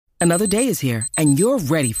Another day is here, and you're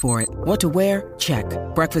ready for it. What to wear? Check.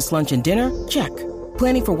 Breakfast, lunch, and dinner? Check.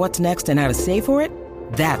 Planning for what's next and how to save for it?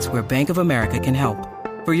 That's where Bank of America can help.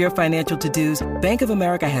 For your financial to-dos, Bank of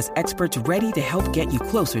America has experts ready to help get you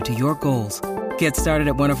closer to your goals. Get started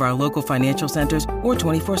at one of our local financial centers or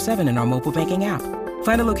 24/7 in our mobile banking app.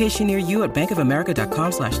 Find a location near you at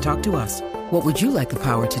bankofamerica.com/talktous. What would you like the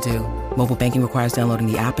power to do? Mobile banking requires downloading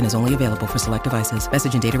the app and is only available for select devices.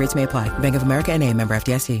 Message and data rates may apply. Bank of America N.A., member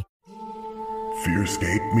FDIC.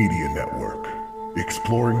 Fearscape Media Network,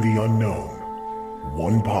 exploring the unknown,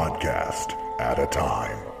 one podcast at a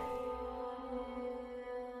time.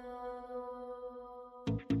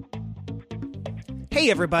 Hey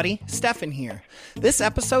everybody, Stefan here. This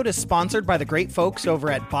episode is sponsored by the great folks over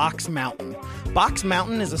at Box Mountain. Box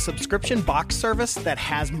Mountain is a subscription box service that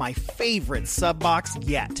has my favorite sub box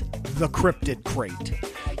yet, the Cryptid Crate.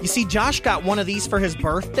 You see, Josh got one of these for his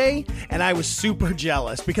birthday, and I was super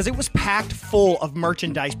jealous because it was packed full of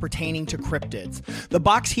merchandise pertaining to cryptids. The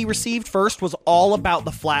box he received first was all about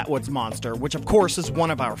the Flatwoods Monster, which of course is one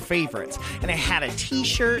of our favorites. And it had a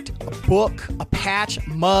t-shirt, a book, a patch,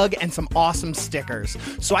 mug, and some awesome stickers.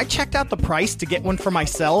 So I checked out the price to get one for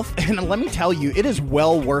myself, and let me tell you, it is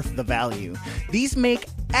well worth the value. These make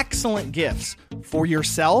excellent gifts for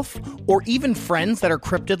yourself or even friends that are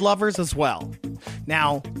cryptid lovers as well.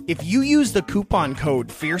 Now, if you use the coupon code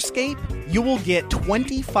FEARSCAPE, you will get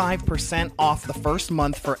 25% off the first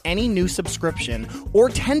month for any new subscription or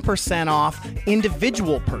 10% off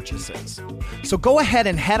individual purchases. So go ahead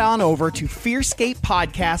and head on over to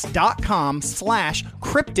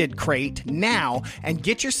fearscapepodcast.com/cryptidcrate now and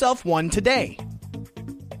get yourself one today.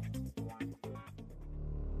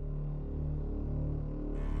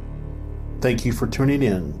 Thank you for tuning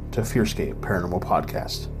in to Fearscape Paranormal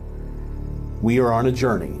Podcast. We are on a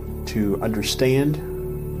journey to understand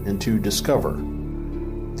and to discover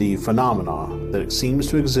the phenomena that seems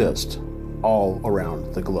to exist all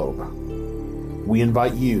around the globe. We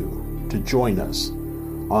invite you to join us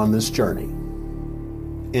on this journey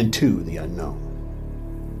into the unknown.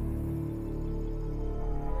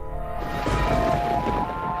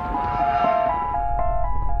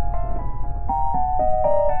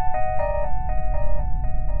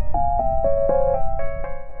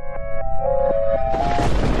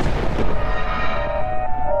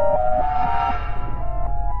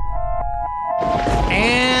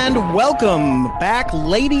 Welcome back,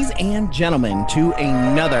 ladies and gentlemen, to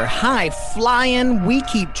another high-flying, we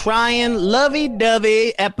keep trying,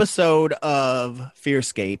 lovey-dovey episode of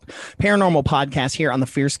Fearscape Paranormal Podcast here on the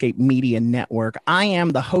Fearscape Media Network. I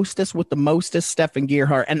am the hostess with the mostest, Stefan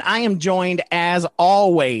Gearhart, and I am joined, as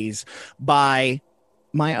always, by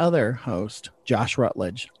my other host, Josh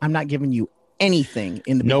Rutledge. I'm not giving you anything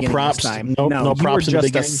in the beginning props, this time. no props. You are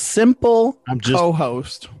just a simple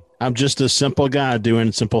co-host. I'm just a simple guy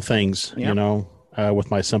doing simple things,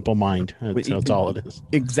 with my simple mind. That's all it is.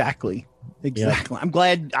 Exactly. Yep. I'm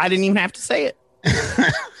glad I didn't even have to say it.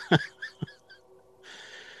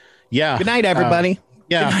 Yeah. Good night, everybody.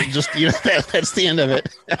 Just that's the end of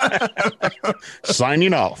it.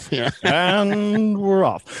 Signing off. Yeah. And we're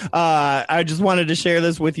off. I just wanted to share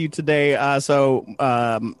this with you today. So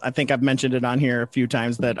I think I've mentioned it on here a few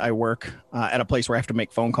times that I work at a place where I have to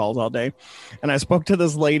make phone calls all day. And I spoke to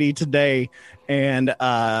this lady today, and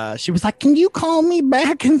she was like, "Can you call me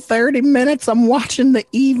back in 30 minutes? I'm watching the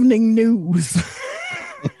evening news."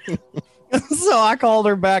 So I called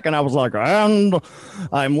her back and I was like, "And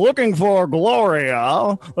I'm looking for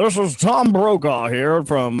Gloria. This is Tom Brokaw here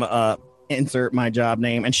from insert my job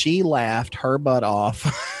name." And she laughed her butt off.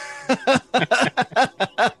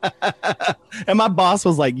 And my boss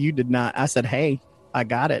was like, "You did not." I said, "Hey, I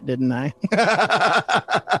got it, didn't I?"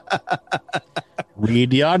 Read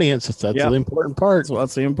the audience. That's the important part. Well,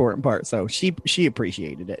 that's the important part. So she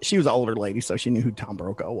appreciated it. She was an older lady, so she knew who Tom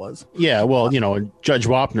Brokaw was. Yeah, well, Judge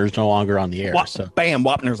Wapner's no longer on the air. Bam,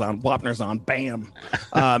 Wapner's on. Bam.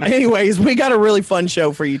 Anyways, we got a really fun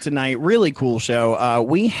show for you tonight. Really cool show.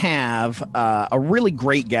 We have a really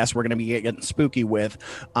great guest we're going to be getting spooky with.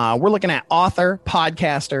 We're looking at author,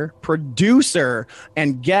 podcaster, producer,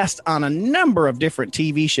 and guest on a number of different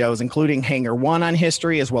TV shows, including Hangar One on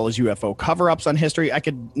history, as well as UFO cover-ups on history. I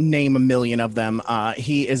could name a million of them.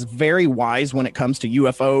 He is very wise when it comes to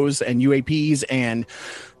UFOs and UAPs and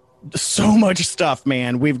so much stuff,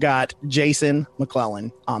 man. We've got Jason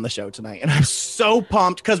McClellan on the show tonight, and I'm so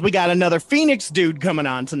pumped because we got another Phoenix dude coming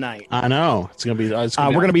on tonight. I know it's gonna be. We're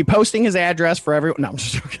gonna be posting his address for everyone. No, I'm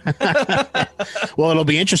just joking. Well, it'll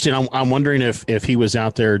be interesting. I'm wondering if he was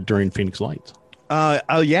out there during Phoenix Lights.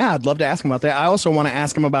 Oh yeah, I'd love to ask him about that. I also want to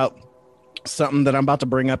ask him about something that I'm about to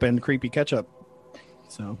bring up in Creepy Ketchup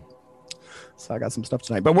So I got some stuff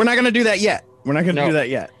tonight, but we're not going to do that yet. We're not going to do that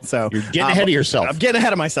yet. So you're getting ahead of yourself. I'm getting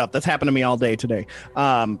ahead of myself. That's happened to me all day today.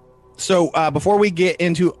 So before we get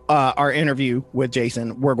into our interview with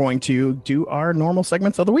Jason, we're going to do our normal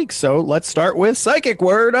segments of the week. So let's start with Psychic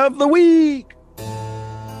Word of the Week.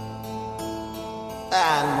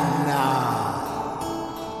 And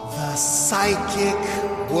now, the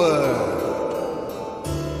Psychic Word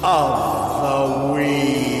of the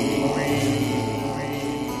Week.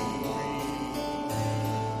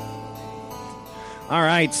 All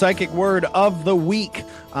right, Psychic Word of the Week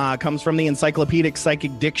comes from the Encyclopedic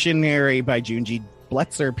Psychic Dictionary by Junji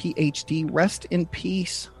Bletzer, PhD. Rest in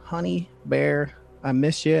peace, honey bear. I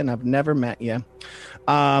miss you, and I've never met you.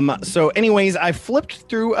 So anyways, I flipped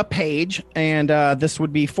through a page, and this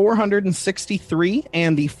would be 463,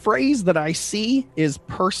 and the phrase that I see is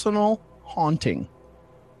personal haunting.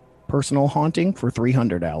 Personal haunting for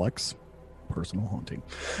 300, Alex. Personal haunting.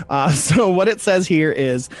 So what it says here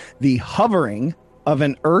is the hovering of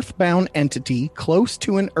an earthbound entity close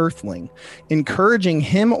to an earthling, encouraging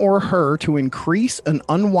him or her to increase an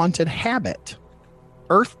unwanted habit.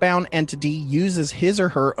 Earthbound entity uses his or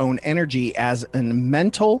her own energy as a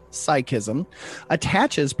mental psychism,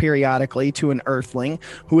 attaches periodically to an earthling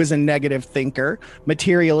who is a negative thinker,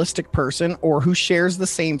 materialistic person, or who shares the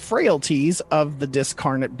same frailties of the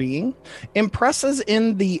discarnate being, impresses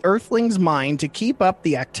in the earthling's mind to keep up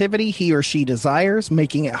the activity he or she desires,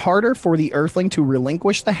 making it harder for the earthling to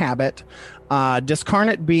relinquish the habit.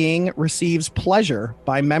 Discarnate being receives pleasure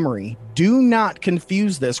by memory. Do not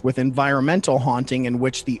confuse this with environmental haunting, in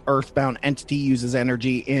which the earthbound entity uses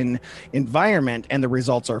energy in environment and the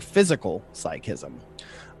results are physical psychism.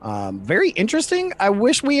 Very interesting. I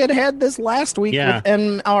wish we had this last week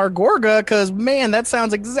with our Gorga, because man, that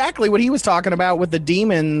sounds exactly what he was talking about with the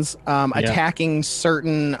demons attacking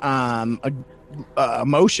certain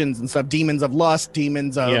emotions and stuff, demons of lust,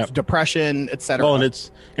 demons of depression, etc. Well,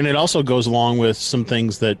 and it also goes along with some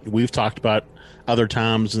things that we've talked about other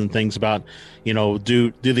times, and things about,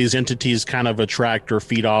 do these entities kind of attract or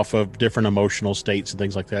feed off of different emotional states and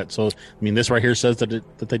things like that. So, I mean, this right here says that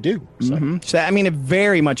they do. So. So, I mean, it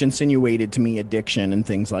very much insinuated to me addiction and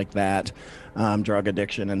things like that. Drug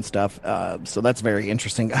addiction and stuff. So that's very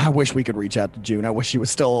interesting. I wish we could reach out to June. I wish she was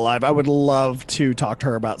still alive. I would love to talk to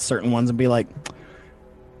her about certain ones and be like,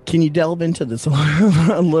 can you delve into this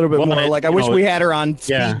a little bit more? I wish we had her on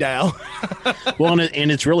speed dial. Well,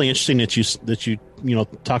 and it's really interesting that you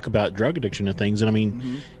talk about drug addiction and things. And I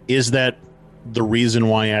mean, is that the reason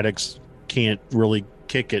why addicts can't really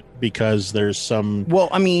kick it, because there's some? Well,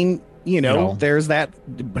 I mean, there's that.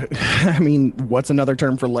 I mean, what's another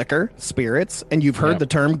term for liquor? Spirits. And you've heard the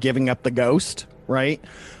term giving up the ghost, right?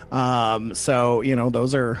 So,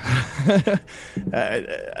 those are,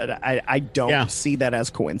 I don't see that as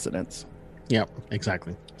coincidence. Yep,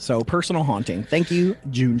 exactly. So personal haunting. Thank you,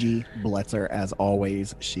 Junji Bletzer. As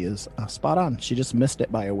always, she is spot on. She just missed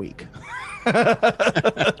it by a week.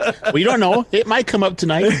 Well, you don't know. It might come up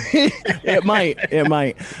tonight. It might.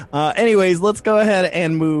 Anyways, let's go ahead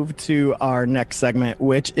and move to our next segment,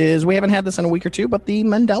 which is, we haven't had this in a week or two, but the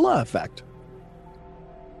Mandela effect.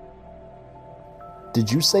 Did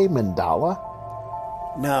you say mandala?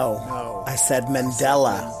 No, I said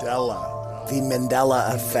Mandela. The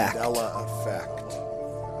Mandela effect.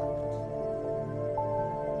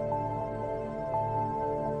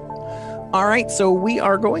 All right, so we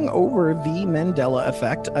are going over the Mandela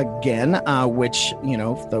effect again, which,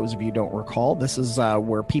 if those of you don't recall, this is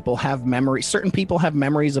where people have memories. Certain people have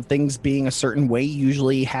memories of things being a certain way,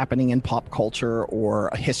 usually happening in pop culture or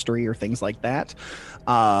history or things like that.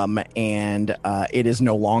 And it is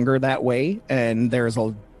no longer that way. And there's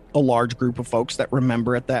a large group of folks that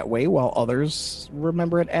remember it that way, while others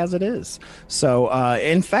remember it as it is. So,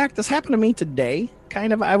 in fact, this happened to me today.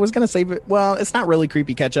 Kind of, I was going to say, well, it's not really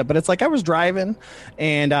creepy catch up, but it's like I was driving,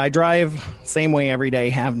 and I drive same way every day,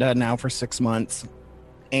 have done now for 6 months.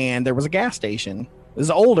 And there was a gas station. This is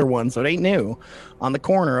an older one, so it ain't new, on the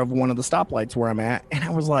corner of one of the stoplights where I'm at. And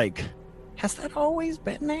I was like, has that always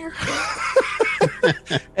been there?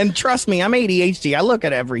 And trust me, I'm ADHD. I look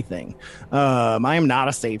at everything. I am not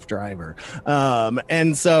a safe driver.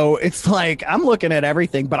 And so it's like, I'm looking at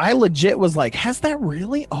everything, but I legit was like, has that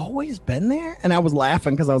really always been there? And I was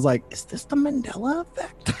laughing because I was like, is this the Mandela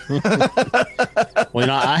effect? Well,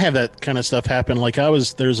 I have that kind of stuff happen. Like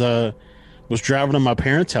was driving to my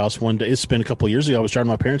parents' house one day. It's been a couple of years ago. I was driving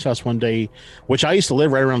to my parents' house one day, which I used to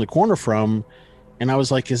live right around the corner from. And I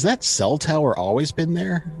was like, is that cell tower always been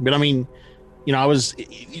there? But I mean,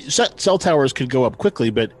 cell towers could go up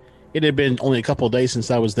quickly, but it had been only a couple of days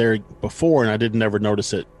since I was there before, and I didn't ever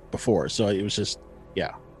notice it before. So it was just,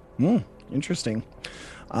 Yeah. Interesting.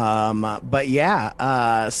 But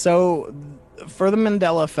yeah, so for the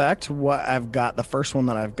Mandela effect, what I've got, the first one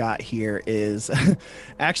that I've got here is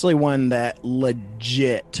actually one that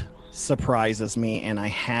legit surprises me, and I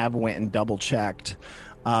have went and double checked.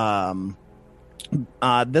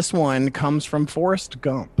 This one comes from Forrest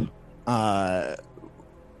Gump.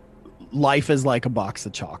 Life is like a box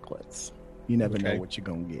of chocolates. You never know what you're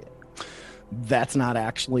gonna get. That's not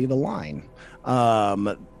actually the line.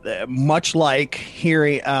 Much like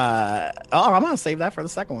hearing I'm gonna save that for the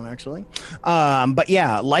second one, actually. But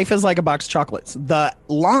yeah, life is like a box of chocolates. The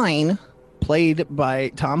line played by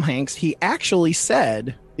Tom Hanks, he actually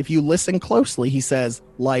said, if you listen closely, he says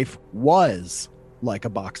life was like a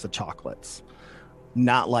box of chocolates,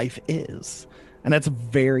 not life is. And that's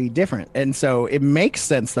very different. And so it makes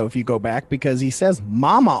sense, though, if you go back, because he says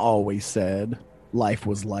mama always said life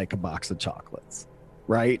was like a box of chocolates.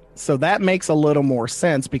 Right. So that makes a little more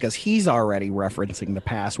sense because he's already referencing the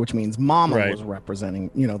past, which means mama was representing,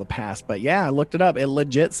 the past. But yeah, I looked it up. It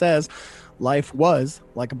legit says life was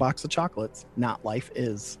like a box of chocolates, not life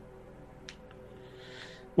is.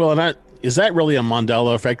 Well, is that really a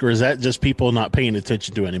Mandela effect, or is that just people not paying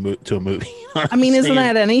attention to a movie? I mean, isn't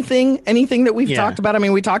that anything that we've talked about? I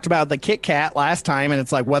mean, we talked about the Kit Kat last time, and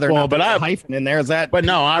it's like whether or not there's a hyphen in there. Is that? But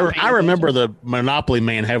no, I remember the Monopoly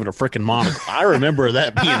man having a freaking monocle. I remember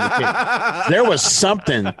that being the case. There was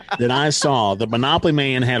something that I saw. The Monopoly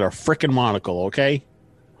man had a freaking monocle. Okay.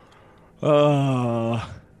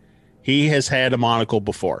 He has had a monocle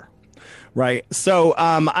before. Right. So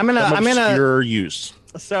I'm gonna use.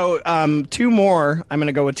 So, two more. I'm going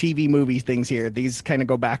to go with TV movie things here. These kind of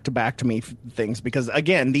go back to me things because,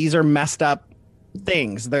 again, these are messed up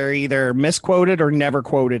things. They're either misquoted or never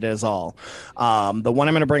quoted as all. The one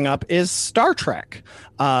I'm going to bring up is Star Trek.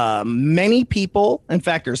 Many people, in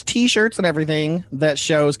fact, there's T-shirts and everything that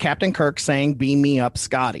shows Captain Kirk saying, "Beam me up,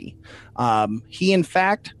 Scotty." He, in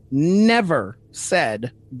fact, never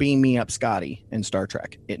said, "Beam me up, Scotty" in Star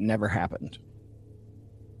Trek. It never happened.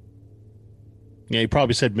 Yeah, he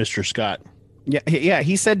probably said Mr. Scott. Yeah,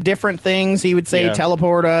 he said different things. He would say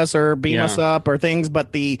teleport us or beam us up or things,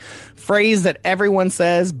 but the phrase that everyone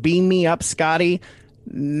says, "Beam me up, Scotty,"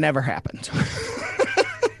 never happened.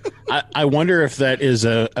 I wonder if that is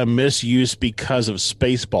a misuse because of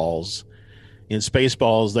Spaceballs. In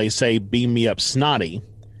Spaceballs, they say, "Beam me up, Snotty."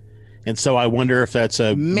 And so I wonder if that's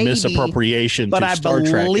a misappropriation to Star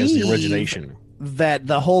Trek as the origination. That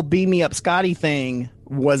the whole "Beam me up, Scotty" thing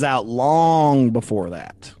was out long before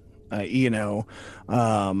that, out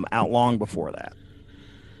long before that.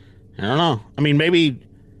 I don't know. I mean, maybe,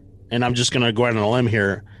 and I'm just going to go out on a limb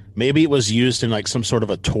here. Maybe it was used in like some sort of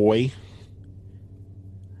a toy,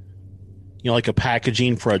 like a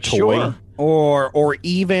packaging for a toy. Sure. Or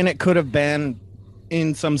even it could have been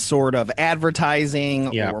in some sort of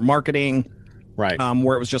advertising or marketing, right?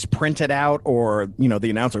 Where it was just printed out, or, the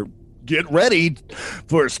announcer, "Get ready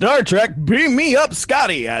for Star Trek, beam me up,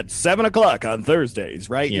 Scotty, at 7:00 on Thursdays,"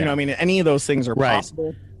 right? Yeah. Any of those things are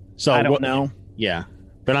possible. So I don't know. Yeah.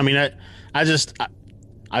 But I mean,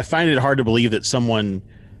 I find it hard to believe that someone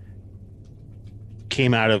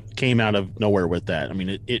came out of nowhere with that. I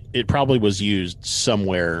mean, it probably was used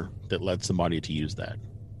somewhere that led somebody to use that.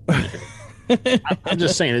 I'm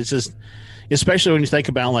just saying, it's just, especially when you think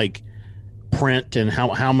about like print and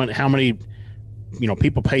how many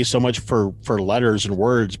people pay so much for letters and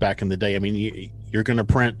words back in the day. I mean, you're going to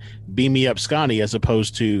print "Beam me up, Scotty" as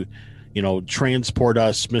opposed to, "Transport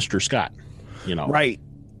us, Mr. Scott." Right.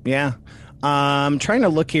 Yeah. I'm trying to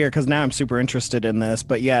look here because now I'm super interested in this.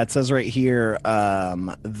 But yeah, it says right here,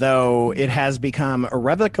 though it has become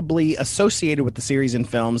irrevocably associated with the series and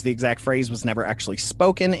films, the exact phrase was never actually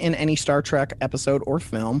spoken in any Star Trek episode or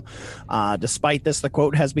film. Despite this, the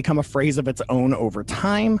quote has become a phrase of its own over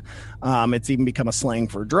time. It's even become a slang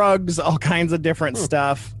for drugs, all kinds of different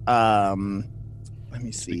stuff. Let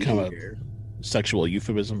me see here. A sexual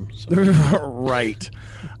euphemism. So. Right.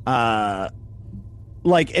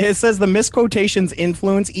 Like it says, the misquotation's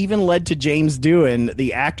influence even led to James Doohan,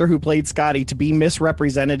 the actor who played Scotty, to be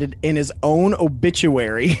misrepresented in his own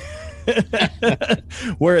obituary,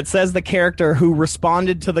 where it says the character who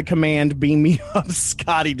responded to the command "Beam me up,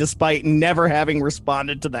 Scotty," despite never having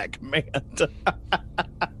responded to that command.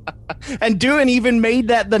 And Doohan even made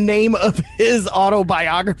that the name of his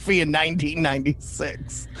autobiography in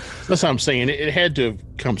 1996. That's what I'm saying. It had to have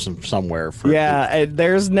come somewhere.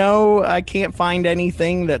 I can't find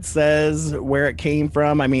anything that says where it came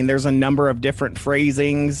from. I mean, there's a number of different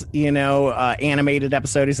phrasings, animated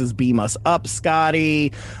episode. It says, beam us up,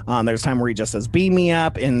 Scotty. There's time where he just says, beam me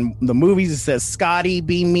up. In the movies, it says, Scotty,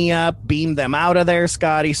 beam me up, beam them out of there,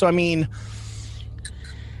 Scotty. So, I mean...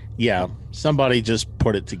 Yeah, somebody just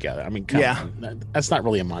put it together. I mean, that's not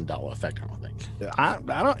really a Mandela effect, I don't think. I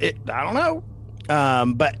don't know.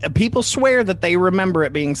 But people swear that they remember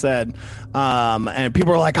it being said. And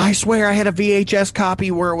people are like, I swear I had a VHS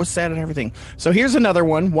copy where it was said and everything. So here's another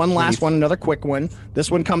one. One last one, another quick one.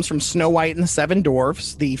 This one comes from Snow White and the Seven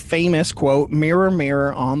Dwarfs. The famous quote, mirror,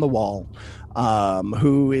 mirror on the wall.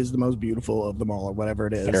 Who is the most beautiful of them all, or whatever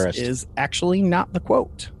it is actually not the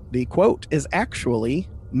quote. The quote is actually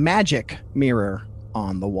magic mirror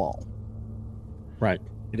on the wall. Right.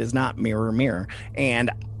 It is not mirror, mirror. And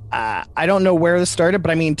I don't know where this started,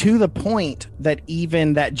 but I mean, to the point that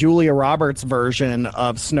even that Julia Roberts version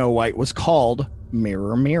of Snow White was called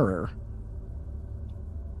Mirror, Mirror.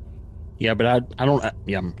 Yeah, but I don't know.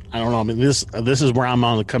 I mean, this is where I'm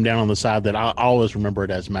on to come down on the side that I always remember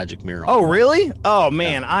it as Magic Mirror. Oh, really? Oh,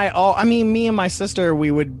 man. Yeah. I mean, me and my sister,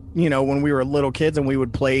 we would, when we were little kids and we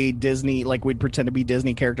would play Disney, like we'd pretend to be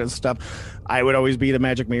Disney characters and stuff. I would always be the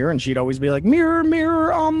Magic Mirror and she'd always be like, mirror,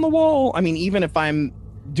 mirror on the wall. I mean, even if I'm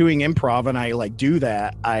doing improv and I like do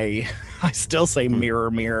that, I still say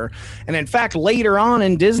mirror, mirror. And in fact, later on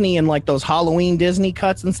in Disney and like those Halloween Disney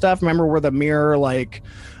cuts and stuff, remember where the mirror like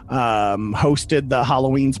hosted the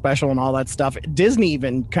Halloween special and all that stuff? Disney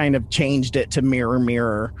even kind of changed it to mirror,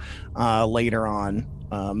 mirror later on.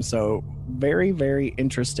 So very, very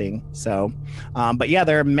interesting. So, but yeah,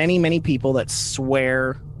 there are many, many people that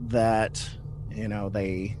swear that,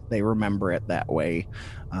 they remember it that way.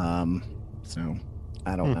 So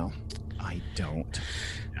I don't know. I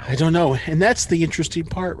don't know. And that's the interesting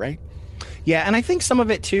part, right? Yeah, and I think some of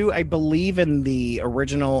it too, I believe in the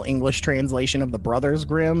original English translation of the Brothers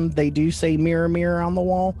Grimm, they do say mirror, mirror on the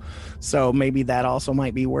wall. So maybe that also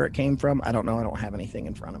might be where it came from. I don't know. I don't have anything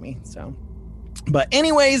in front of me. So, but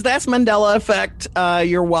anyways, that's Mandela Effect.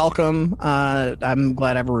 You're welcome. I'm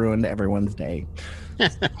glad I've ruined everyone's day.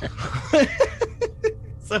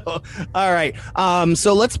 So, all right.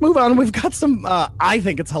 So let's move on. We've got some, I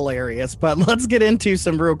think it's hilarious, but let's get into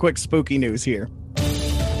some real quick spooky news here.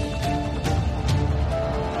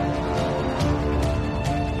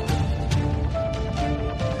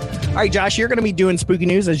 All right, Josh, you're going to be doing spooky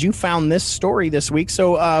news as you found this story this week.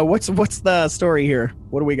 So what's the story here?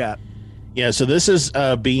 What do we got? Yeah, so this is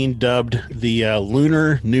being dubbed the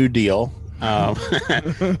Lunar New Deal.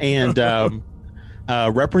 And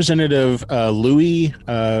Representative Louis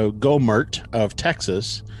Gohmert of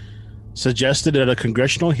Texas suggested at a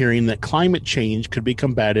congressional hearing that climate change could be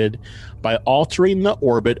combated by altering the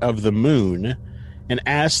orbit of the moon, and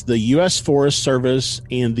asked the U.S. Forest Service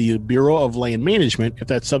and the Bureau of Land Management if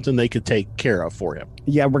that's something they could take care of for him.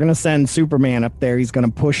 Yeah, we're going to send Superman up there. He's going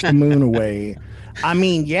to push the moon away. I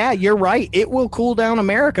mean, yeah, you're right. It will cool down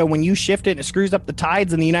America when you shift it and it screws up the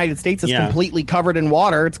tides and the United States is completely covered in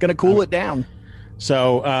water. It's going to cool it down.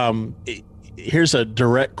 So here's a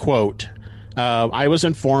direct quote. I was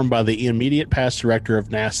informed by the immediate past director of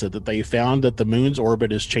NASA that they found that the moon's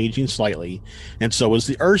orbit is changing slightly, and so is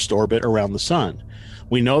the Earth's orbit around the sun.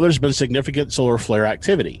 We know there's been significant solar flare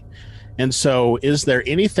activity. And so is there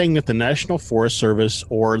anything that the National Forest Service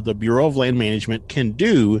or the Bureau of Land Management can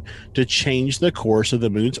do to change the course of the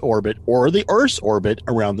moon's orbit or the Earth's orbit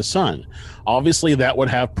around the sun? Obviously, that would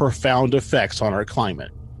have profound effects on our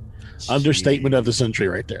climate. Understatement of the century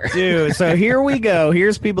right there. Dude, so here we go.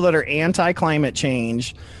 Here's people that are anti-climate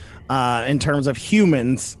change in terms of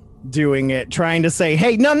humans doing it, trying to say,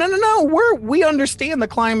 hey, no, we understand the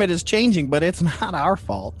climate is changing, but it's not our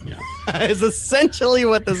fault. Yeah. It's essentially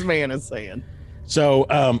what this man is saying. So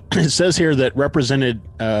it says here that Represented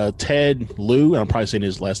Ted Lieu, I'm probably saying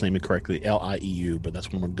his last name incorrectly, Lieu, but that's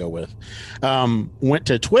what I'm going to go with, went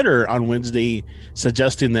to Twitter on Wednesday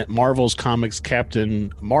suggesting that Marvel's comics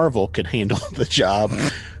Captain Marvel could handle the job,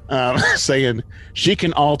 saying she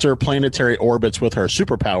can alter planetary orbits with her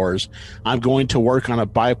superpowers. I'm going to work on a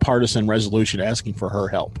bipartisan resolution asking for her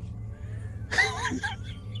help.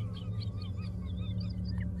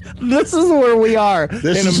 This is where we are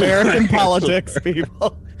in American politics,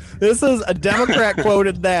 people. This is a Democrat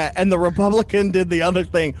quoted that, and the Republican did the other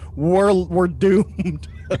thing. We're doomed.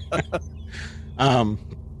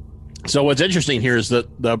 So what's interesting here is that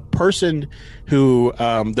the person who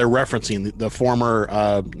they're referencing, the former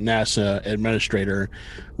NASA administrator,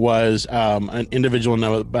 was an individual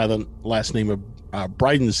known by the last name of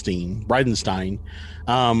Bridenstine.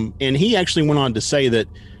 And he actually went on to say that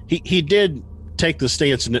he did take the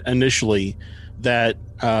stance initially that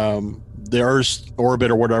the Earth's orbit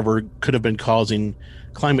or whatever could have been causing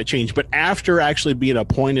climate change. But after actually being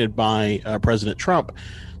appointed by President Trump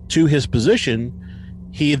to his position,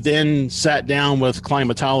 he then sat down with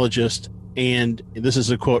climatologists, and this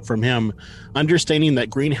is a quote from him: understanding that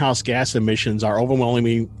greenhouse gas emissions are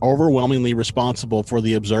overwhelmingly responsible for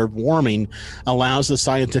the observed warming allows the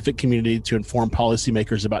scientific community to inform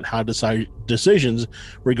policymakers about how decisions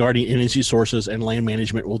regarding energy sources and land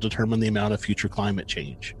management will determine the amount of future climate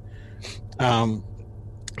change.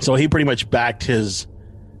 So he pretty much backed his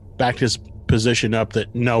position up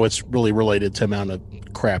that no, it's really related to the amount of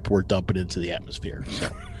crap we're dumping into the atmosphere.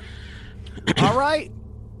 So. All right.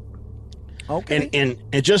 Okay. And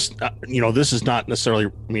it just, this is not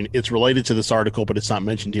necessarily, it's related to this article, but it's not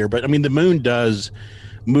mentioned here. But the moon does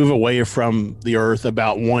move away from the Earth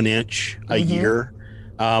about 1 inch a year.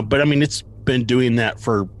 But it's been doing that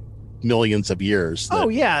for millions of years.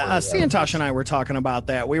 Santosh and I were talking about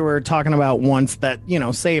that. We were talking about once that,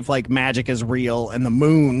 say if like magic is real and the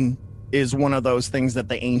moon is one of those things that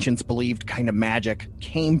the ancients believed kind of magic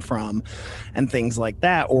came from and things like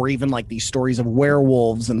that, or even like these stories of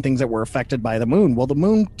werewolves and things that were affected by the moon. Well, the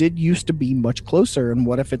moon did used to be much closer, and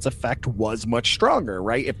what if its effect was much stronger,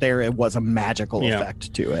 right? If there was a magical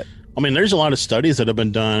effect to it. There's a lot of studies that have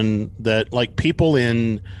been done that like people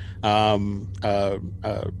in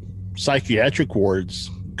psychiatric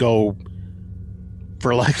wards go,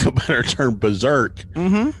 for lack of a better term, berserk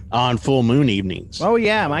on full moon evenings. Oh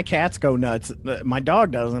yeah, my cats go nuts. My dog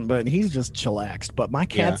doesn't, but he's just chillaxed. But my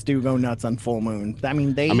cats do go nuts on full moon.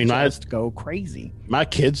 They just go crazy. My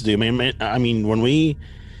kids do. When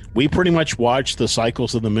we pretty much watch the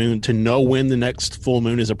cycles of the moon to know when the next full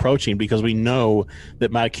moon is approaching, because we know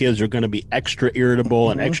that my kids are going to be extra irritable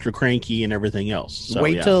and extra cranky and everything else. So,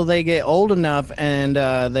 wait till they get old enough and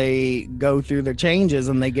they go through their changes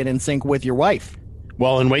and they get in sync with your wife.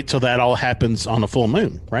 Well, and wait till that all happens on a full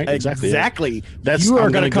moon, right? Exactly. You are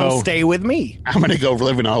going to come stay with me. I'm going to go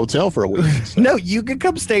live in a hotel for a week. So. No, you can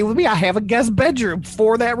come stay with me. I have a guest bedroom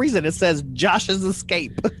for that reason. It says Josh's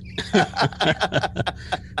Escape.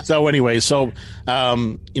 So anyway,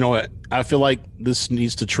 I feel like this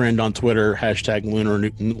needs to trend on Twitter, hashtag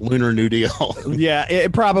lunar New Deal. Yeah,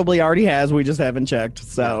 it probably already has. We just haven't checked.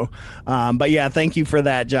 So, but yeah, thank you for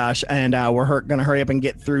that, Josh. And we're going to hurry up and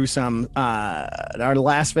get through some our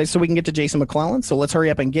last phase so we can get to Jason McClellan. So let's hurry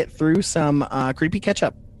up and get through some creepy catch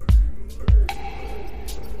up.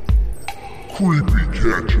 Creepy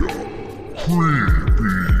catch up. Creepy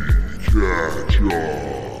catch up.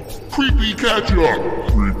 Creepy catch up.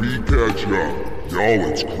 Creepy catch up. Y'all,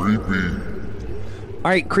 it's creepy. All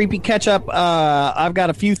right, creepy catch up. I've got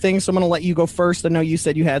a few things, so I'm going to let you go first. I know you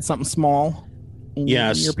said you had something small in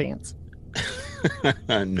your pants.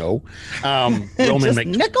 No. Real men make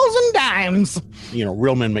nickels and dimes.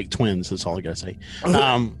 Real men make twins. That's all I got to say.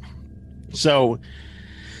 So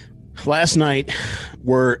last night,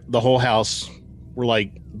 the whole house were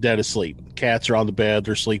like dead asleep. Cats are on the bed.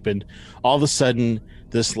 They're sleeping. All of a sudden,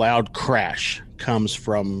 this loud crash comes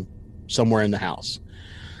from somewhere in the house.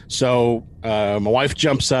 So my wife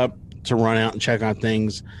jumps up to run out and check on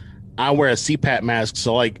things. I wear a CPAP mask,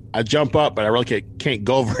 so I jump up, but I really can't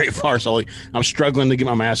go very far. So I'm struggling to get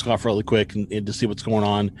my mask off really quick and to see what's going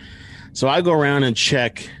on. So I go around and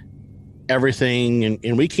check everything,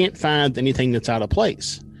 and we can't find anything that's out of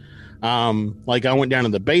place. I went down to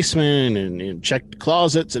the basement and checked the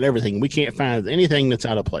closets and everything. We can't find anything that's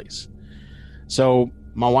out of place. So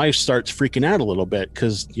my wife starts freaking out a little bit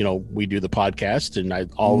because, we do the podcast and I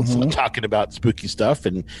always talking about spooky stuff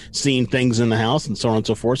and seeing things in the house and so on and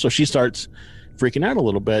so forth. So she starts freaking out a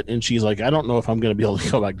little bit and she's like, I don't know if I'm going to be able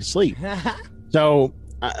to go back to sleep. So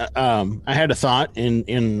I had a thought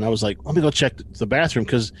and I was like, let me go check the bathroom,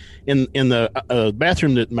 because in the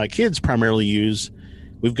bathroom that my kids primarily use,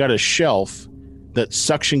 we've got a shelf that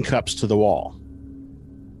suction cups to the wall.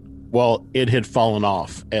 Well, it had fallen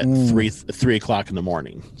off at 3 o'clock in the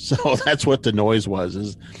morning. So that's what the noise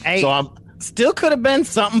was. Still could have been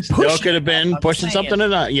something pushing. Still could have been pushing something.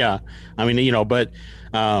 Yeah. But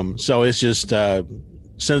so it's just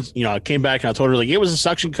since, I came back and I told her, it was a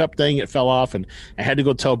suction cup thing. It fell off, and I had to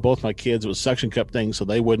go tell both my kids it was a suction cup thing so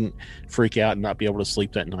they wouldn't freak out and not be able to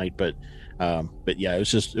sleep that night. But yeah, it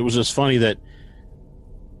was just funny that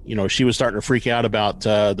she was starting to freak out about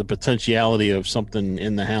the potentiality of something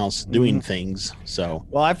in the house doing things. So,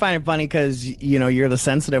 well, I find it funny because, you're the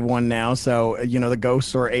sensitive one now. So, the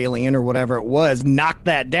ghost or alien or whatever it was knocked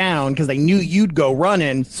that down because they knew you'd go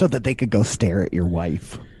running so that they could go stare at your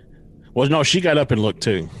wife. Well, no, she got up and looked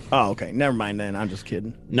too. Oh, okay. Never mind then. I'm just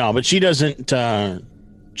kidding. No, but she doesn't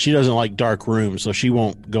like dark rooms, so she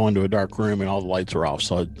won't go into a dark room and all the lights are off.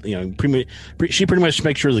 So, she pretty much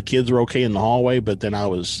makes sure the kids are okay in the hallway, but then I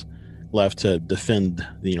was left to defend,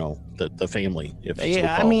 the family.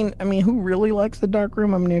 I mean, who really likes the dark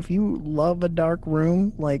room? I mean, if you love a dark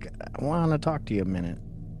room, I want to talk to you a minute.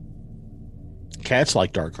 Cats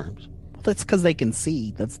like dark rooms. Well, that's because they can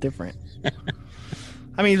see. That's different.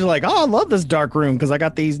 I mean, you're like, oh, I love this dark room because I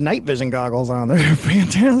got these night vision goggles on. They're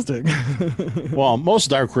fantastic. Well, most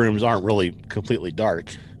dark rooms aren't really completely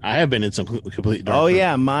dark. I have been in some completely dark rooms.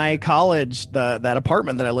 Yeah. My college, that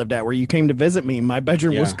apartment that I lived at where you came to visit me, my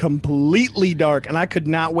bedroom was completely dark and I could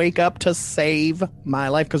not wake up to save my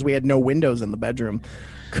life because we had no windows in the bedroom.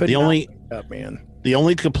 The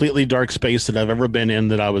only completely dark space that I've ever been in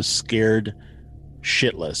that I was scared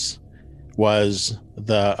shitless was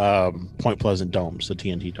the Point Pleasant domes, the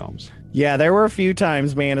TNT domes. Yeah, there were a few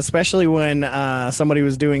times, man, especially when somebody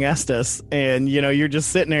was doing Estes and, you're just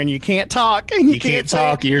sitting there and you can't talk. And you can't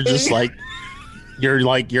talk. You're just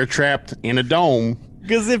you're trapped in a dome.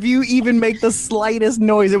 Because if you even make the slightest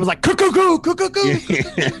noise, it was like, cuckoo. So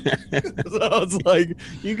it's like,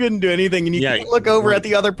 you couldn't do anything and you can't look over at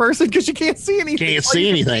the other person because you can't see anything. Can't see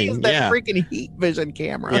anything. That freaking heat vision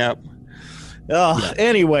camera. Yep. Oh, yeah.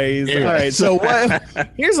 Anyways. All right. So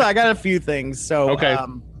I got a few things. So, okay.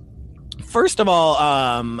 First of all,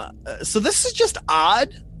 so this is just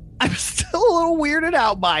odd. I'm still a little weirded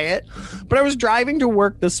out by it, but I was driving to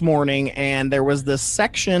work this morning and there was this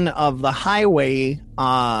section of the highway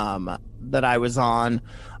that I was on.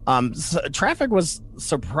 Traffic was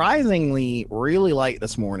surprisingly really light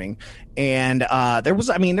this morning. And there was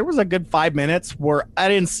a good 5 minutes where I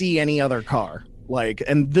didn't see any other car.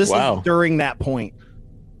 And this is during that point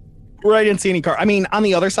where I didn't see any car. I mean, on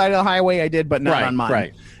the other side of the highway I did, but not on mine.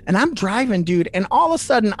 Right. And I'm driving, dude, and all of a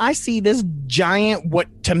sudden I see this giant, what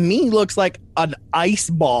to me looks like an ice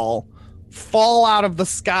ball fall out of the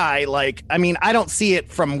sky. I don't see it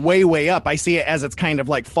from way up. I see it as it's kind of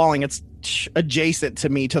falling. It's adjacent to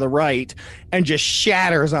me to the right and just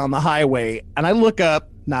shatters on the highway. And I look up,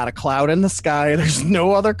 not a cloud in the sky. There's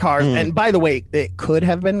no other cars. And by the way, it could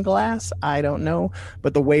have been glass. I don't know.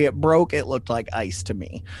 But the way it broke, it looked like ice to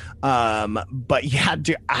me. But yeah,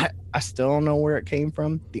 dude, I still don't know where it came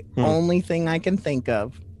from. The only thing I can think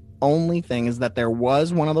of, is that there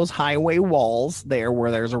was one of those highway walls there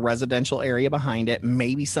where there's a residential area behind it.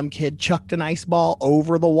 Maybe some kid chucked an ice ball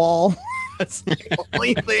over the wall. That's the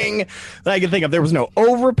only thing that I can think of. There was no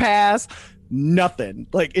overpass. Nothing.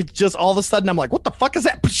 It's just all of a sudden I'm like, what the fuck is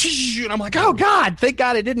that? And I'm like, oh God, thank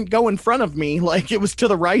God it didn't go in front of me. It was to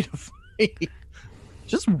the right of me.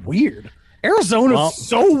 Just weird. Arizona's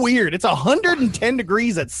so weird. It's 110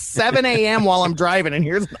 degrees at 7 a.m. while I'm driving, and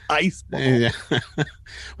here's an ice ball. Yeah.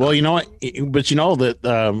 Well, you know what? But you know that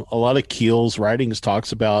a lot of Keel's writings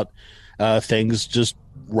talks about things just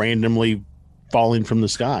randomly falling from the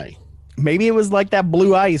sky. Maybe it was like that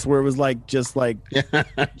blue ice where it was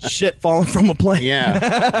shit falling from a plane.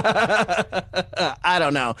 Yeah. I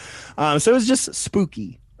don't know. So it was just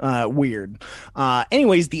spooky, weird.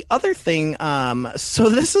 Anyways, the other thing, so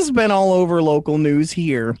this has been all over local news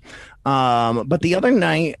here. But the other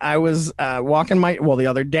night I was walking the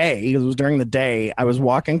other day, it was during the day, I was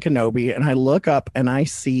walking Kenobi and I look up and I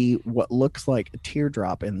see what looks like a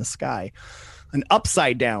teardrop in the sky, an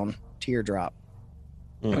upside down teardrop.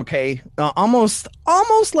 Okay, almost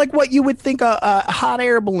like what you would think a hot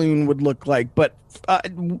air balloon would look like, but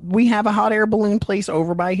we have a hot air balloon place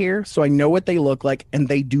over by here, so I know what they look like, and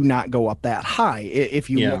they do not go up that high. If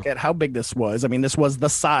you look at how big this was, I mean, this was the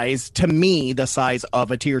size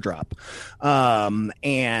of a teardrop,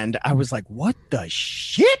 and I was like, what the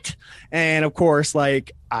shit? And of course,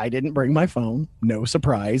 I didn't bring my phone, no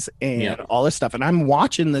surprise, and all this stuff. And I'm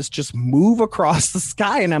watching this just move across the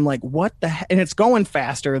sky, and I'm like, what the heck? And it's going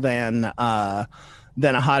faster than a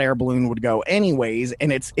hot air balloon would go anyways.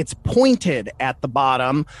 And it's pointed at the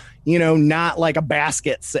bottom, not like a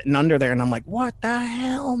basket sitting under there. And I'm like, what the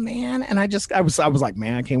hell, man? And I was like,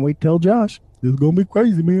 man, I can't wait to tell Josh. This is going to be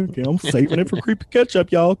crazy, man. Okay, I'm saving it for creepy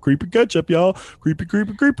ketchup, y'all. Creepy ketchup, y'all.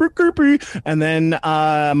 Creepy. And then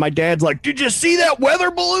my dad's like, did you see that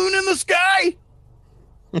weather balloon in the sky?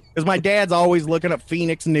 Because my dad's always looking up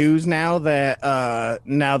Phoenix news now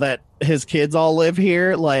that his kids all live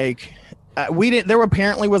here. we didn't. There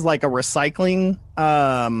apparently was like a recycling,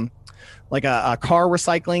 like a car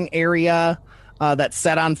recycling area that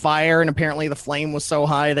set on fire, and apparently the flame was so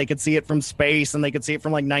high they could see it from space, and they could see it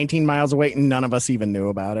from like 19 miles away, and none of us even knew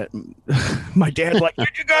about it. My dad's like,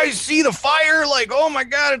 "Did you guys see the fire? Like, oh my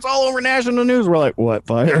god, it's all over national news." We're like, "What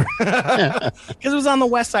fire?" Because it was on the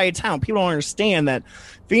west side of town. People don't understand that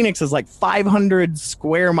Phoenix is like 500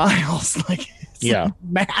 square miles. Like, it's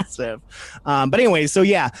massive. But anyway, so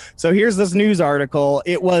here's this news article.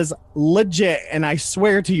 It was legit, and I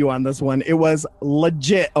swear to you on this one, it was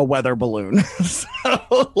legit a weather balloon. So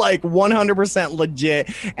like 100% legit.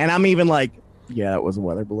 And I'm even like, yeah, it was a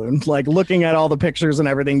weather balloon. Like, looking at all the pictures and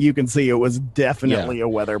everything, you can see it was definitely a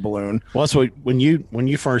weather balloon. Well, that's what when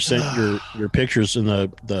you first sent your pictures in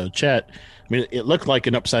the chat, I mean, it looked like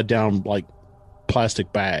an upside down like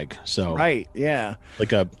plastic bag, so right, yeah,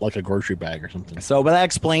 like a grocery bag or something. So, but that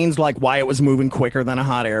explains like why it was moving quicker than a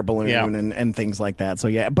hot air balloon and things like that. So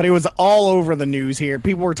yeah, but it was all over the news here.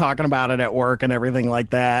 People were talking about it at work and everything like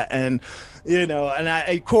that, and you know, and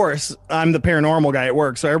of course, I'm the paranormal guy at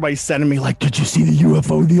work, so everybody's sending me like, "Did you see the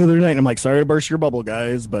UFO the other night?" And I'm like, "Sorry to burst your bubble,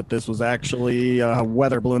 guys, but this was actually a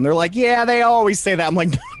weather balloon." They're like, "Yeah, they always say that." I'm like,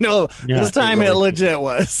 "No, this time it legit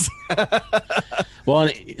was." Well,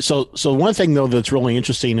 so one thing though that's really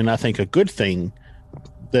interesting, and I think a good thing,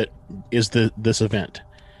 that is this event.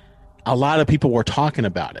 A lot of people were talking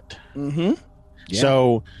about it. Mm-hmm. Yeah.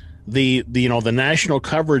 So the the national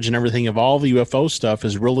coverage and everything of all the UFO stuff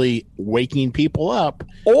is really waking people up.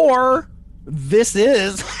 Or this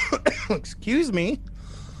is, excuse me,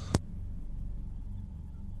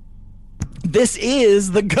 this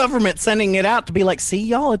is the government sending it out to be like, "See,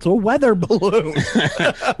 y'all, it's a weather balloon."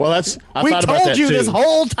 Well, we told you this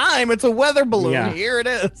whole time it's a weather balloon. Yeah. Here it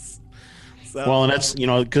is. So, well, and that's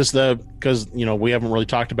because we haven't really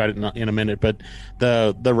talked about it in a minute, but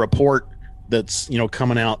the report that's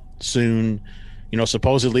coming out soon.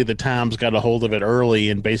 Supposedly the Times got a hold of it early,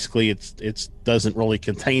 and basically it doesn't really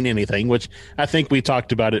contain anything, which I think we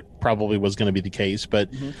talked about it probably was going to be the case, but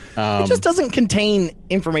it just doesn't contain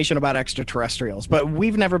information about extraterrestrials. But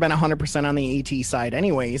we've never been 100% on the ET side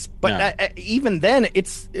anyways. But even then,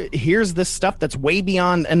 here's this stuff that's way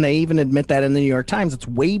beyond, and they even admit that in the New York Times, it's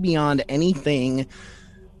way beyond anything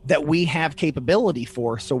that we have capability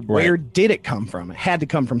for. So where did it come from? It had to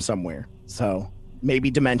come from somewhere. So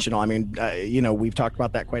maybe dimensional. I mean, we've talked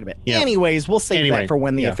about that quite a bit. Yeah. Anyways, we'll save that for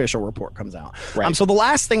when the official report comes out. Right. So the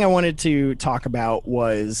last thing I wanted to talk about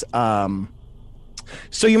was,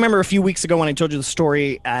 so you remember a few weeks ago when I told you the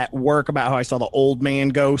story at work about how I saw the old man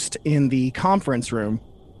ghost in the conference room?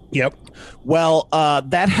 Yep. Well,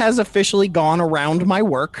 that has officially gone around my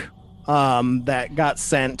work. That got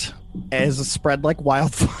sent as a spread like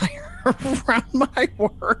wildfire around my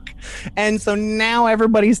work, and so now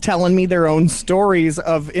everybody's telling me their own stories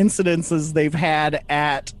of incidences they've had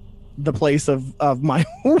at the place of my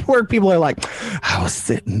work. People are like, "I was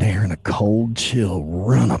sitting there and a cold chill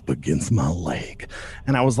run up against my leg,"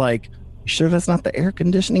 and I was like, "You sure that's not the air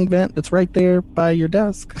conditioning vent that's right there by your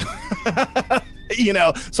desk?"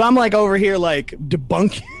 So I'm like over here like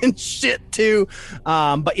debunking shit too.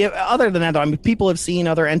 But yeah, other than that, though, I mean, people have seen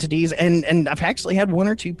other entities, and I've actually had one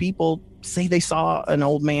or two people say they saw an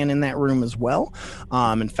old man in that room as well.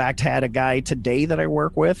 In fact, had a guy today that I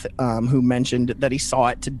work with who mentioned that he saw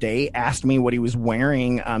it today, asked me what he was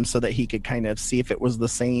wearing so that he could kind of see if it was the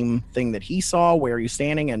same thing that he saw, where he's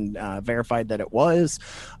standing, and verified that it was.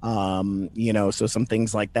 So some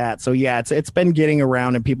things like that. So yeah, it's been getting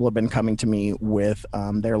around, and people have been coming to me with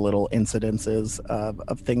their little incidences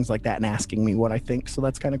of things like that and asking me what I think. So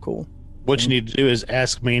that's kind of cool. What you need to do is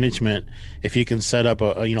ask management if you can set up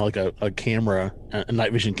a camera, a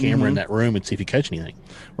night vision camera in that room, and see if you catch anything.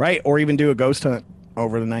 Right, or even do a ghost hunt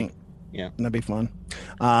over the night. Yeah, that'd be fun.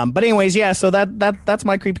 But anyways, yeah. So that's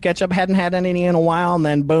my creepy catch up. Hadn't had any in a while, and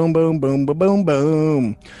then boom, boom, boom, boom, boom,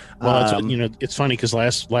 boom. Well, that's it's funny because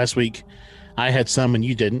last week I had some and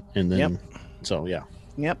you didn't, and then so yeah.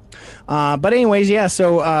 Yep. But anyways, yeah,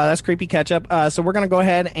 so that's creepy catch up. So we're going to go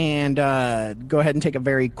ahead and take a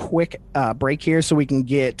very quick break here so we can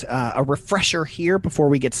get a refresher here before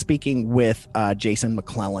we get speaking with Jason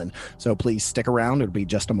McClellan. So please stick around. It'll be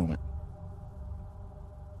just a moment.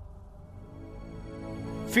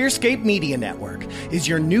 Fearscape Media Network is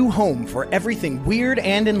your new home for everything weird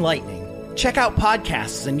and enlightening. Check out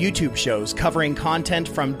podcasts and YouTube shows covering content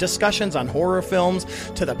from discussions on horror films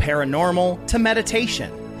to the paranormal to meditation.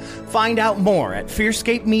 Find out more at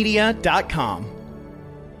fearscapemedia.com.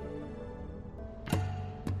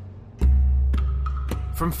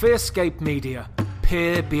 From Fearscape Media,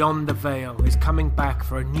 Peer Beyond the Veil is coming back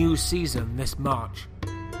for a new season this March.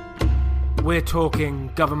 We're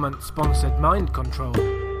talking government-sponsored mind control,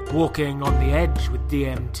 walking on the edge with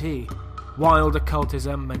DMT, wild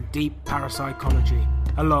occultism and deep parapsychology,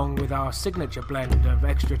 along with our signature blend of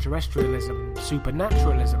extraterrestrialism,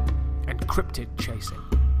 supernaturalism, and cryptid chasing.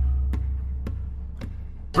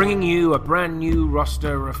 Bringing you a brand new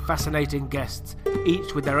roster of fascinating guests,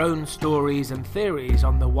 each with their own stories and theories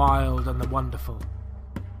on the wild and the wonderful.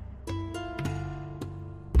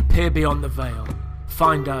 Peer beyond the veil.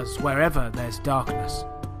 Find us wherever there's darkness.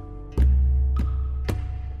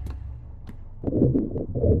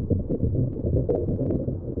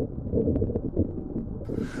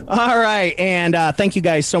 All right, and thank you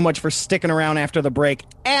guys so much for sticking around after the break.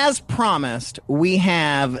 As promised, we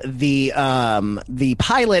have the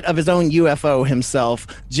pilot of his own UFO himself,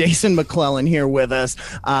 Jason McClellan, here with us.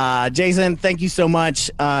 Jason, thank you so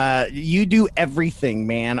much. You do everything,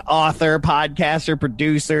 man. Author, podcaster,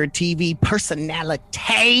 producer, TV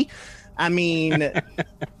personality. I mean,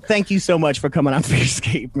 thank you so much for coming on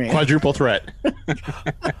Fearscape, man. Quadruple threat.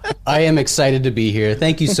 I am excited to be here.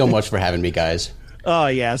 Thank you so much for having me, guys. Oh,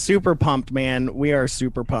 yeah. Super pumped, man. We are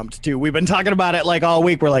super pumped, too. We've been talking about it like all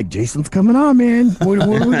week. We're like, Jason's coming on, man. What are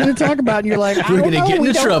we going to talk about? And you're like, we're going to get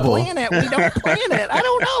into trouble. We don't plan it. I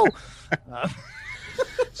don't know.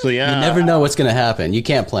 So, yeah. You never know what's going to happen. You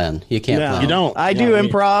can't plan. You can't plan. You don't. I do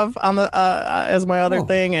improv on the as my other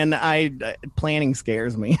thing, and planning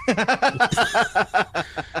scares me. The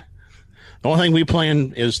only thing we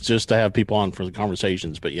plan is just to have people on for the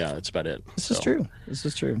conversations, but yeah, that's about it. This is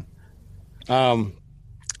true.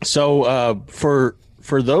 So for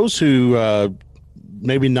those who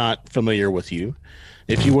maybe not familiar with you,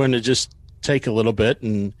 if you want to just take a little bit,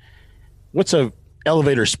 and what's a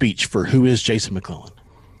elevator speech for who is Jason McClellan?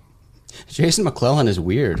 Jason McClellan is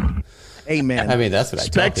weird. Amen. I mean, that's what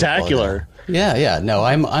Spectacular. Yeah. No,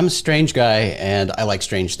 I'm a strange guy, and I like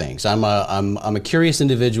strange things. I'm a curious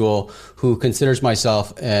individual who considers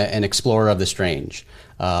myself an explorer of the strange.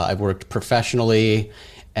 I've worked professionally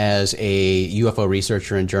as a UFO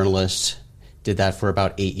researcher and journalist. Did that for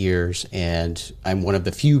about 8 years, and I'm one of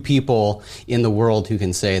the few people in the world who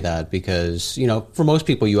can say that, because, for most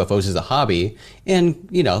people, UFOs is a hobby, and,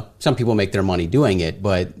 some people make their money doing it,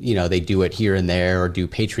 but, they do it here and there, or do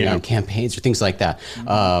Patreon campaigns or things like that.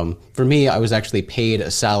 For me, I was actually paid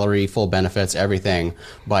a salary, full benefits, everything,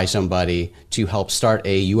 by somebody to help start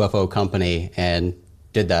a UFO company, and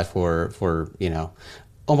did that for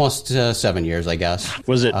almost 7 years, I guess.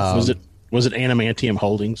 Was it Adamantium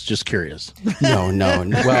Holdings? Just curious. No.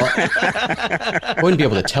 Well, I wouldn't be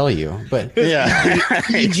able to tell you, but yeah,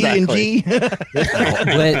 G&G.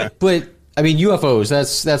 but I mean, UFOs.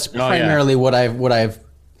 That's primarily what I've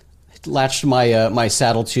latched my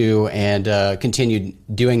saddle to, and continued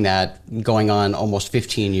doing that, going on almost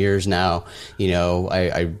 15 years now.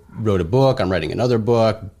 I wrote a book. I'm writing another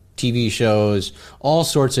book. TV shows, all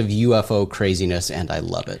sorts of UFO craziness, and I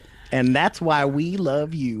love it. And that's why we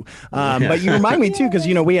love you. But you remind me, too, because,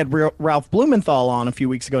 we had Ralph Blumenthal on a few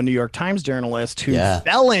weeks ago, New York Times journalist, who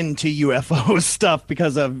fell into UFO stuff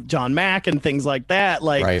because of John Mack and things like that.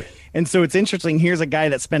 Right. And so it's interesting. Here's a guy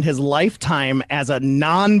that spent his lifetime as a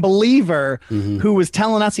non-believer who was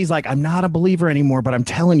telling us, he's like, I'm not a believer anymore, but I'm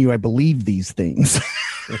telling you, I believe these things.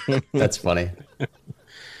 That's funny.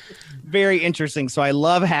 Very interesting. So I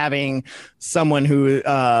love having someone who,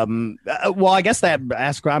 I guess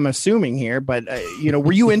I'm assuming here, but,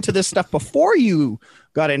 were you into this stuff before you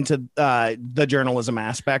got into the journalism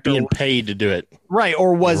aspect? Being paid to do it. Right.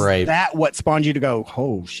 Or was that what spawned you to go,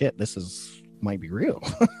 oh, shit, might be real?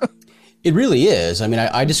 It really is. I mean,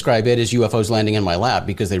 I describe it as UFOs landing in my lap,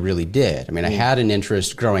 because they really did. I mean, I had an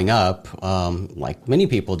interest growing up, like many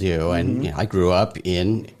people do. And I grew up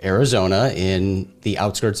in Arizona, in the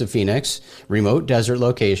outskirts of Phoenix, remote desert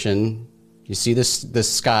location. You see this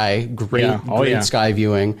sky, great sky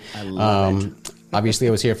viewing. I love it. Obviously,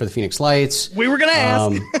 I was here for the Phoenix Lights. We were going to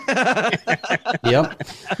ask. Yep.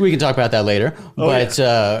 We can talk about that later.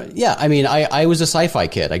 I mean, I was a sci-fi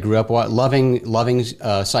kid. I grew up loving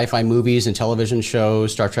sci-fi movies and television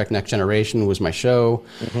shows. Star Trek Next Generation was my show.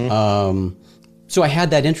 So I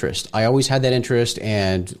had that interest. I always had that interest.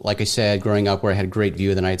 And like I said, growing up where I had a great view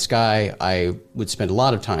of the night sky, I would spend a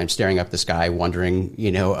lot of time staring up the sky, wondering,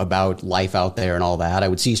 about life out there and all that. I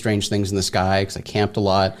would see strange things in the sky because I camped a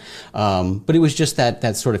lot. But it was just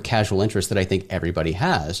that sort of casual interest that I think everybody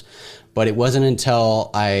has. But it wasn't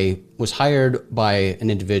until I was hired by an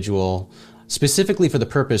individual specifically for the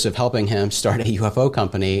purpose of helping him start a UFO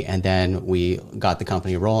company, and then we got the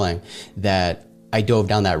company rolling, that I dove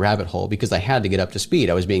down that rabbit hole, because I had to get up to speed.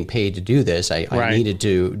 I was being paid to do this. I needed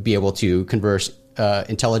to be able to converse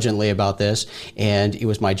intelligently about this, and it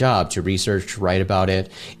was my job to research, write about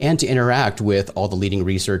it, and to interact with all the leading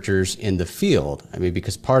researchers in the field. I mean,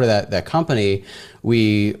 because part of that company,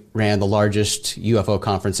 we ran the largest UFO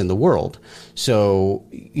conference in the world. So,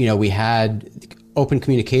 we had open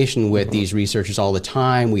communication with these researchers all the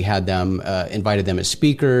time. We had them, invited them as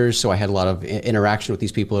speakers. So I had a lot of interaction with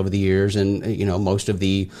these people over the years. And, most of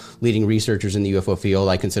the leading researchers in the UFO field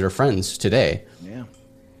I consider friends today. Yeah.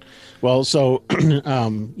 Well, so,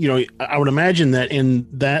 I would imagine that in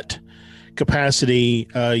that capacity,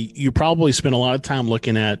 you probably spend a lot of time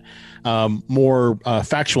looking at more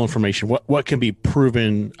factual information, what can be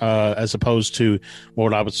proven as opposed to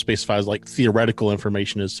what I would specify as like theoretical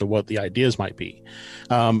information as to what the ideas might be.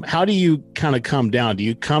 How do you kind of come down? Do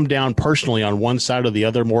you come down personally on one side or the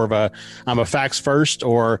other, more of I'm a facts first,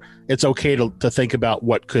 or it's okay to think about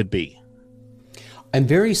what could be? I'm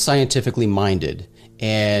very scientifically minded,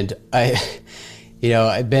 and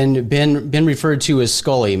I've been referred to as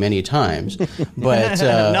Scully many times, but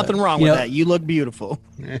nothing wrong with that. You look beautiful.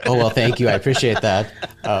 Oh, well, thank you. I appreciate that.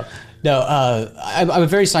 I'm a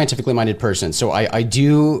very scientifically minded person, so I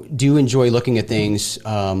do enjoy looking at things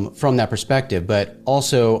from that perspective. But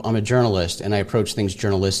also, I'm a journalist, and I approach things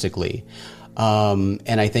journalistically,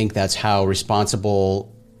 and I think that's how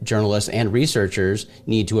responsible journalists and researchers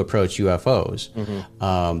need to approach UFOs.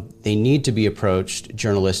 Mm-hmm. They need to be approached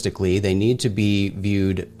journalistically. They need to be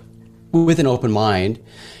viewed with an open mind.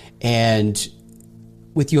 And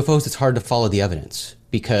with UFOs, it's hard to follow the evidence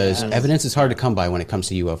because evidence is hard to come by when it comes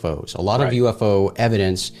to UFOs. A lot of UFO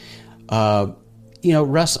evidence,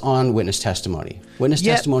 rests on witness testimony. Witness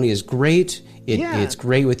testimony is great. It's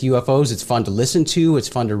great with UFOs. It's fun to listen to. It's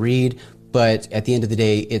fun to read. But at the end of the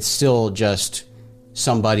day, it's still just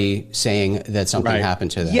somebody saying that something happened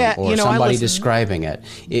to them, or somebody describing it.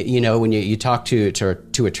 When you talk to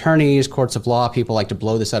attorneys, courts of law, people like to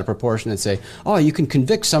blow this out of proportion and say, oh, you can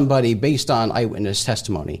convict somebody based on eyewitness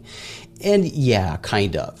testimony. And yeah,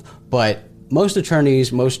 kind of. But most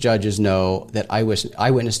attorneys, most judges know that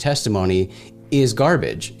eyewitness testimony is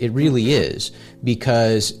garbage. It really is,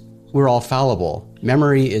 because we're all fallible.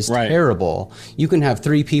 Memory is terrible. You can have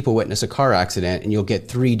 3 people witness a car accident and you'll get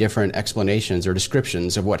 3 different explanations or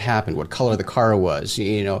descriptions of what happened, what color the car was,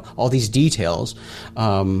 all these details.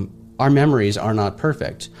 Our memories are not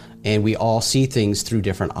perfect, and we all see things through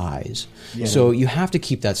different eyes. Yeah. So you have to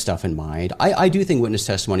keep that stuff in mind. I do think witness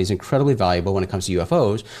testimony is incredibly valuable when it comes to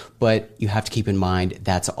UFOs, but you have to keep in mind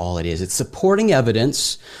that's all it is. It's supporting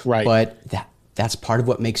evidence, but that's part of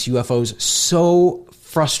what makes UFOs so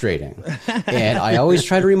frustrating. And I always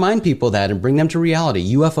try to remind people that and bring them to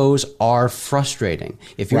reality. UFOs are frustrating.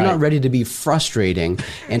 If you're not ready to be frustrating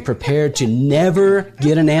and prepared to never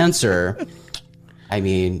get an answer, I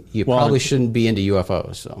mean, you probably shouldn't be into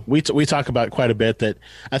UFOs. So we talk about quite a bit that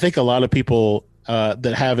I think a lot of people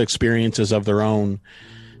that have experiences of their own,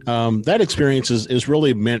 that experience is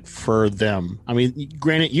really meant for them. I mean,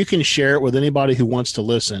 granted, you can share it with anybody who wants to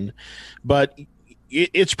listen, but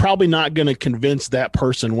it's probably not going to convince that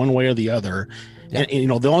person one way or the other. Yeah. And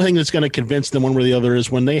the only thing that's going to convince them one way or the other is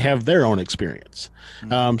when they have their own experience.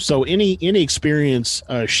 Mm-hmm. So any experience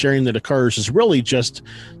sharing that occurs is really just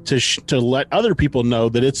to let other people know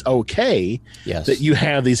that it's okay that you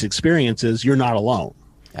have these experiences. You're not alone.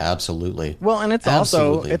 Absolutely. Well, and it's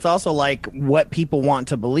also like what people want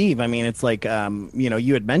to believe. I mean, it's like,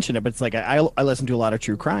 you had mentioned it, but it's like I listen to a lot of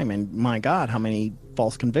true crime, and my God, how many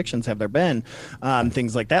false convictions have there been?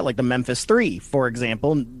 Things like that, like the Memphis 3, for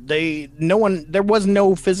example. There was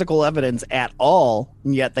no physical evidence at all,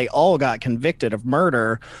 and yet they all got convicted of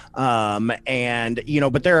murder. But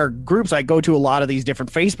there are groups, I go to a lot of these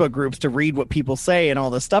different Facebook groups to read what people say and all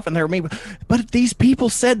this stuff, and but these people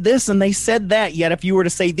said this and they said that. Yet if you were to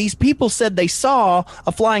say these people said they saw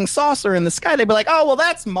a flying saucer in the sky, they'd be like, oh, well,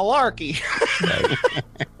 that's malarkey.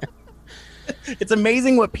 It's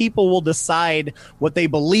amazing what people will decide what they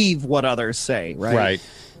believe what others say, right? Right.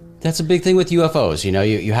 That's a big thing with UFOs.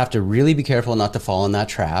 You have to really be careful not to fall in that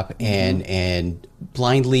trap and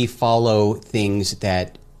blindly follow things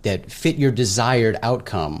that fit your desired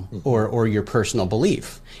outcome or your personal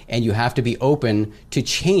belief. And you have to be open to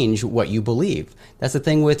change what you believe. That's the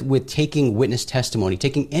thing with taking witness testimony,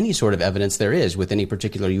 taking any sort of evidence there is with any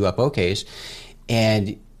particular UFO case.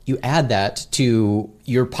 And you add that to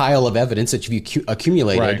your pile of evidence that you've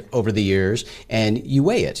accumulated over the years, and you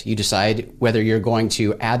weigh it. You decide whether you're going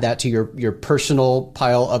to add that to your personal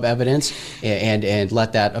pile of evidence and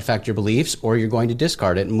let that affect your beliefs, or you're going to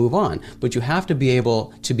discard it and move on. But you have to be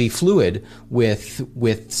able to be fluid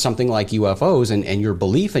with something like UFOs and your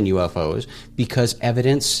belief in UFOs, because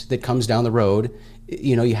evidence that comes down the road,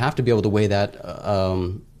 you have to be able to weigh that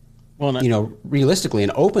realistically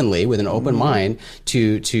and openly with an open mind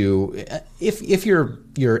to if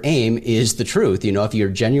your aim is the truth, if you're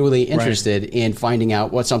genuinely interested in finding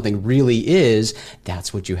out what something really is,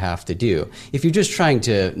 that's what you have to do. If you're just trying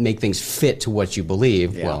to make things fit to what you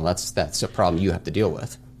believe, well, that's a problem you have to deal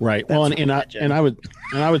with. Right. Well, and I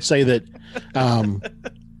would say that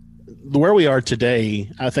where we are today,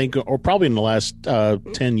 I think, or probably in the last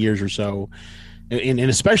 10 years or so, and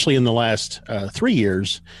especially in the last 3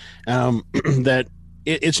 years, that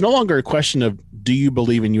it's no longer a question of do you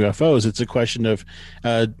believe in UFOs? It's a question of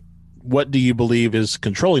what do you believe is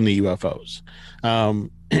controlling the UFOs?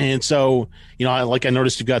 And so, I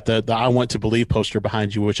noticed you've got the I Want to Believe poster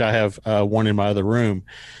behind you, which I have one in my other room.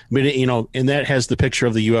 But, and that has the picture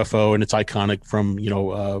of the UFO, and it's iconic from,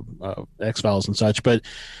 X-Files and such. But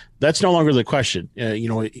that's no longer the question.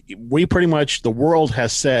 We pretty much, the world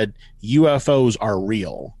has said UFOs are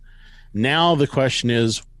real. Now the question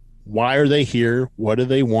is, why are they here? What do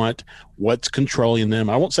they want? What's controlling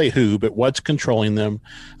them? I won't say who, but what's controlling them?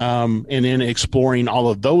 And then exploring all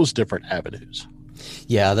of those different avenues.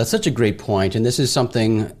 Yeah, that's such a great point. And this is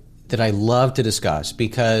something that I love to discuss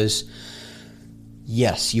because,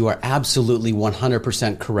 yes, you are absolutely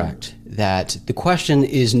 100% correct that the question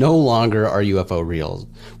is no longer are UFO real.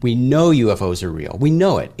 We know UFOs are real. We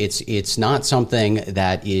know it. It's not something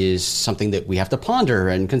that is something that we have to ponder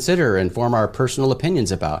and consider and form our personal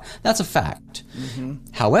opinions about. That's a fact.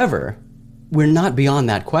 Mm-hmm. However, we're not beyond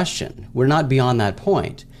that question. We're not beyond that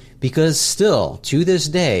point because still, to this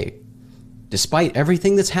day, despite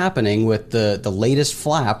everything that's happening with the latest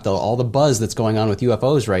flap, all the buzz that's going on with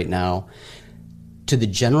UFOs right now, to the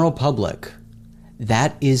general public,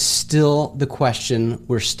 that is still the question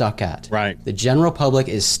we're stuck at. Right. The general public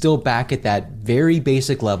is still back at that very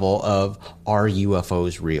basic level of, are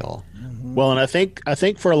UFOs real? Mm-hmm. Well, and I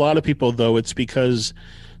think for a lot of people, though, it's because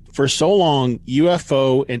for so long,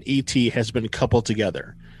 UFO and ET has been coupled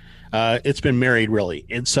together. It's been married, really.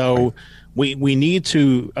 And so we need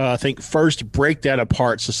to, I think, first break that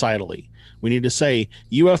apart societally. We need to say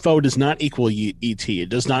UFO does not equal ET. It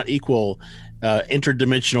does not equal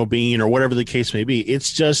interdimensional being or whatever the case may be.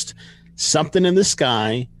 It's just something in the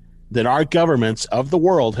sky that our governments of the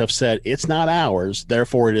world have said it's not ours,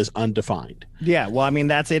 therefore it is undefined. Yeah, well, I mean,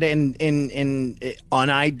 that's it. In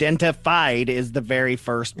unidentified is the very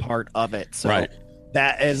first part of it. So right.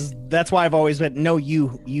 That's why I've always been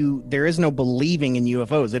there is no believing in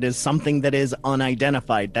UFOs. It is something that is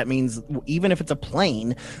unidentified. That means even if it's a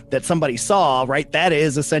plane that somebody saw, right, that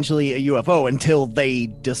is essentially a UFO until they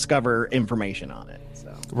discover information on it.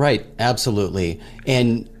 So. Right, absolutely.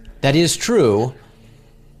 And that is true,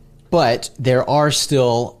 but there are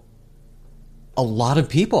still a lot of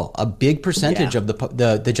people, a big percentage of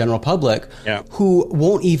the general public who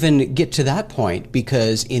won't even get to that point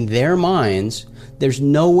because in their minds, there's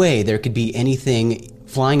no way there could be anything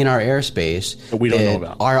flying in our airspace that we don't know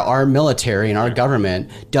about. Our military and our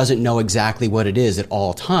government doesn't know exactly what it is at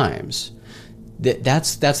all times.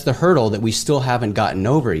 That's the hurdle that we still haven't gotten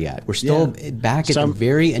over yet. We're still back at the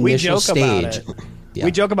very initial stage. Yeah.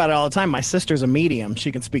 We joke about it all the time. My sister's a medium.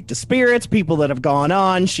 She can speak to spirits, people that have gone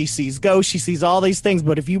on. She sees ghosts. She sees all these things.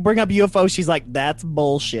 But if you bring up UFO, she's like, "That's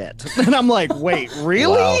bullshit." And I'm like, "Wait,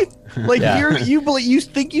 really? Wow. Like you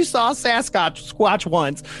think you saw Sasquatch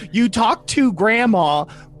once? You talked to Grandma,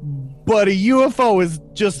 but a UFO is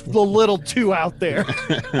just a little too out there."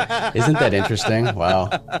 Isn't that interesting? Wow.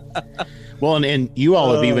 Well, and you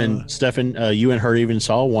all have even, Stefan, you and her even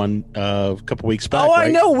saw one a couple weeks back. Oh, right?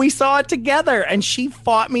 I know. We saw it together, and she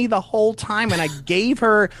fought me the whole time. And I gave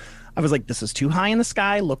her, I was like, "This is too high in the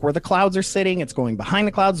sky. Look where the clouds are sitting. It's going behind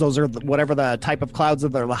the clouds. Those are whatever the type of clouds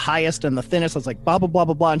that are the highest and the thinnest." I was like, blah, blah, blah,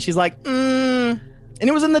 blah, blah. And she's like, And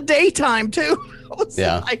it was in the daytime, too. I was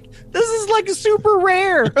like, this is like super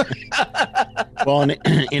rare. Well, and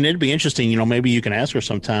it'd be interesting, maybe you can ask her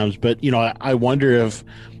sometimes, but, I wonder if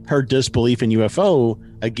her disbelief in UFO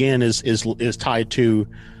again is tied to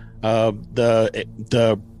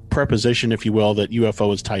the preposition, if you will, that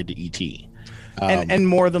UFO is tied to ET, and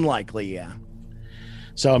more than likely, yeah.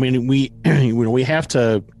 So I mean, we have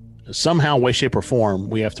to somehow, way, shape, or form,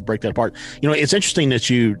 we have to break that apart. It's interesting that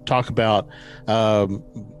you talk about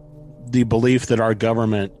the belief that our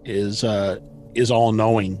government is is all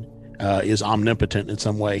knowing, is omnipotent in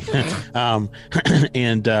some way,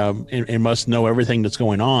 and must know everything that's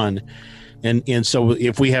going on. And so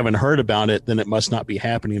if we haven't heard about it, then it must not be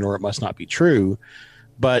happening, or it must not be true.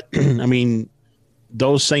 But I mean,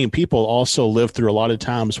 those same people also lived through a lot of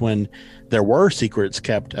times when there were secrets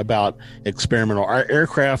kept about experimental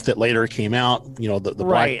aircraft that later came out, the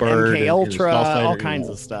right, Blackbird, MK Ultra, and all kinds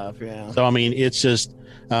of stuff. Yeah. So, I mean, it's just,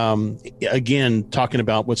 again, talking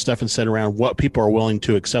about what Stefan said around what people are willing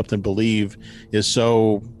to accept and believe is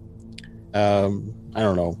so, I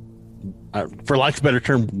don't know, for lack of a better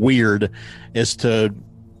term, weird as to,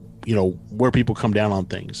 where people come down on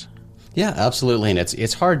things. Yeah, absolutely, and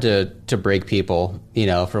it's hard to break people,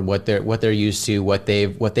 from what they're used to, what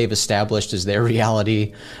they've established as their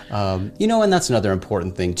reality, and that's another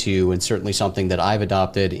important thing too, and certainly something that I've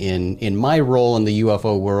adopted in my role in the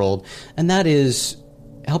UFO world, and that is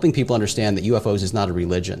helping people understand that UFOs is not a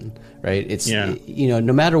religion, right? It's,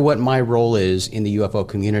 no matter what my role is in the UFO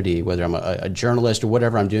community, whether I'm a journalist or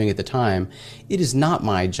whatever I'm doing at the time, it is not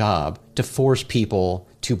my job to force people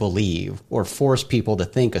to believe or force people to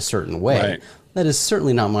think a certain way. Right. That is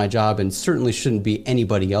certainly not my job, and certainly shouldn't be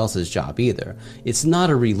anybody else's job either. It's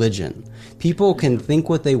not a religion. People can think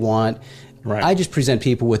what they want. Right. I just present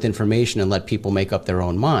people with information and let people make up their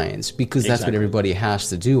own minds, because that's what everybody has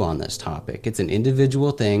to do on this topic. It's an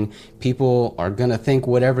individual thing. People are going to think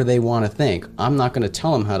whatever they want to think. I'm not going to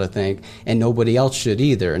tell them how to think, and nobody else should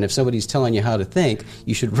either. And if somebody's telling you how to think,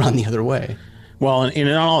 you should run the other way. Well, in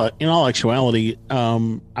all actuality,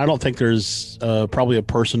 I don't think there's probably a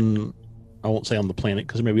person, I won't say on the planet,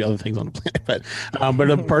 because there may be other things on the planet, but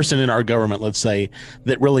a person in our government, let's say,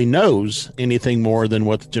 that really knows anything more than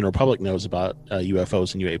what the general public knows about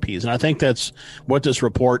UFOs and UAPs. And I think that's what this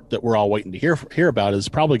report that we're all waiting to hear about is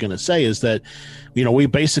probably going to say, is that, we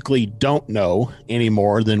basically don't know any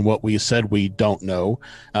more than what we said we don't know.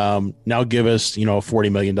 Now give us,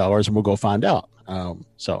 $40 million and we'll go find out.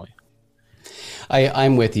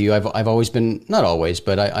 I'm with you. I've always been, not always,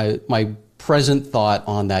 but my present thought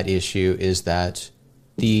on that issue is that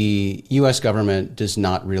the U.S. government does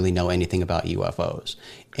not really know anything about UFOs.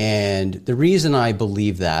 And the reason I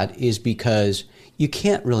believe that is because you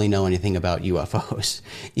can't really know anything about UFOs.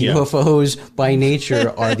 Yeah. UFOs by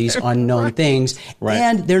nature are these unknown things,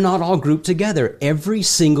 and they're not all grouped together. Every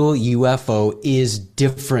single UFO is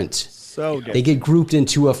different. So different. They get grouped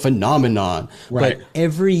into a phenomenon, but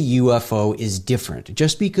every UFO is different.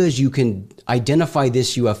 Just because you can identify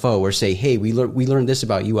this UFO or say, hey, we learned this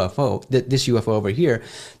about UFO, this UFO over here,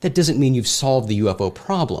 that doesn't mean you've solved the UFO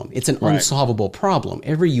problem. It's an unsolvable problem.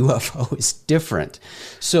 Every UFO is different.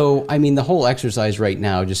 So, I mean, the whole exercise right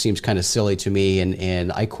now just seems kind of silly to me,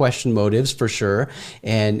 and I question motives for sure,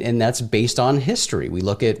 and that's based on history. We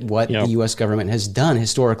look at what the U.S. government has done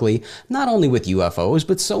historically, not only with UFOs,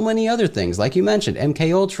 but so many other things, like you mentioned,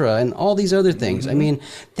 MK Ultra and all these other things. I mean,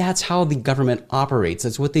 that's how the government operates.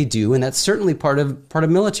 That's what they do, and that's certainly part of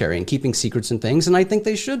military and keeping secrets and things. And I think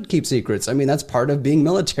they should keep secrets. I mean, that's part of being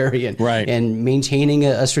military and maintaining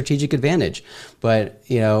a strategic advantage. But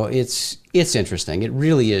it's interesting. It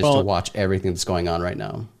really is to watch everything that's going on right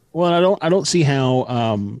now. Well, I don't see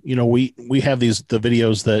how we have the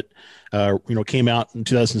videos that came out in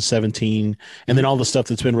 2017, and then all the stuff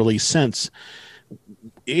that's been released since.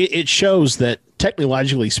 It shows that,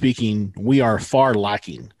 technologically speaking, we are far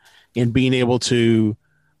lacking in being able to.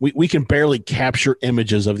 We can barely capture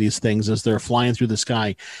images of these things as they're flying through the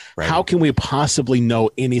sky. Right. How can we possibly know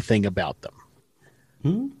anything about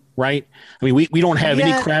them? Right? I mean, we don't have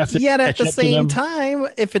any craft. Yet at the same time,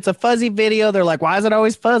 if it's a fuzzy video, they're like, why is it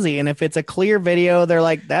always fuzzy? And if it's a clear video, they're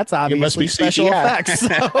like, that's obviously special effects.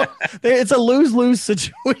 So it's a lose-lose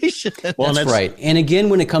situation. Well, that's right. And again,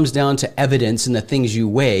 when it comes down to evidence and the things you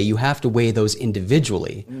weigh, you have to weigh those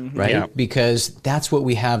individually, right? Yeah. Because that's what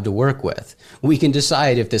we have to work with. We can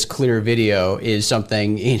decide if this clear video is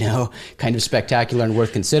something, kind of spectacular and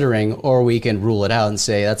worth considering, or we can rule it out and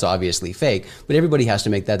say that's obviously fake. But everybody has to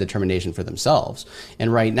make that determination for themselves.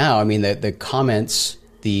 And right now, I mean, the comments,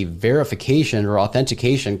 the verification or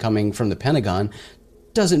authentication coming from the Pentagon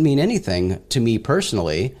doesn't mean anything to me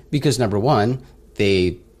personally, because number one,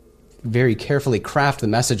 they very carefully craft the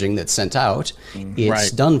messaging that's sent out. It's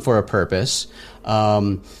done for a purpose.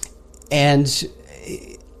 And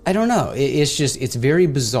I don't know. It's very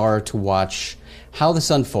bizarre to watch how this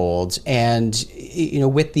unfolds. And,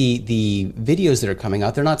 with the videos that are coming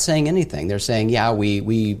out, they're not saying anything. They're saying,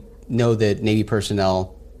 we know that Navy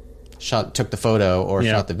personnel took the photo or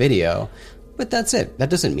shot the video, but that's it. That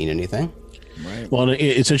doesn't mean anything. Right. Well,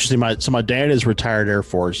 it's interesting. My dad is retired Air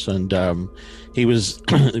Force, and he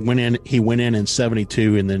went in in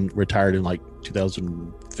 72 and then retired in like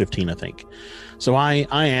 2015, I think. So I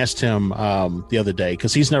asked him the other day,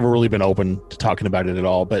 because he's never really been open to talking about it at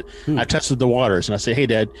all, but I tested the waters and I said, hey,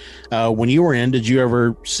 Dad, when you were in, did you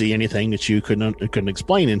ever see anything that you couldn't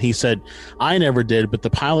explain? And he said, I never did, but the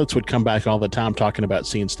pilots would come back all the time talking about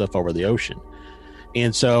seeing stuff over the ocean.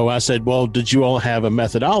 And so I said, well, did you all have a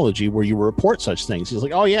methodology where you report such things? He's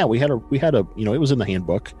like, oh yeah, we had a, it was in the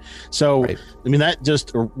handbook. So, right. I mean, that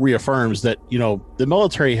just reaffirms that, the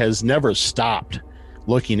military has never stopped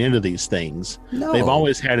looking into these things. No. They've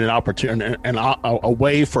always had an opportunity and a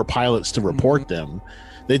way for pilots to report them.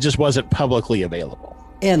 They just wasn't publicly available.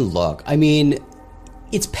 And look, I mean,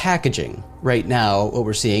 it's packaging right now, what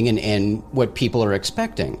we're seeing and what people are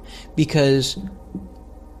expecting, because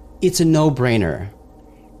it's a no-brainer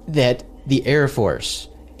that the Air Force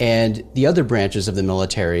and the other branches of the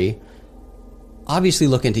military obviously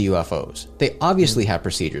look into UFOs. They obviously have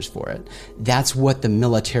procedures for it. That's what the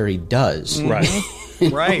military does. Right.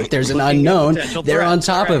 Right. If there's an unknown, they're on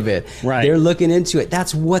top of it. Right. They're looking into it.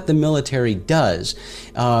 That's what the military does.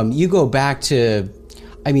 You go back to,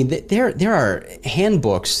 I mean, there are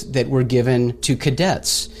handbooks that were given to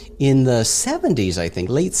cadets in the 70s, I think,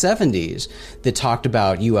 late 70s, that talked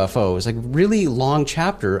about UFOs, like really long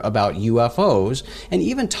chapter about UFOs, and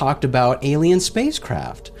even talked about alien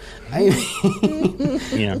spacecraft. I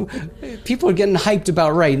mean, people are getting hyped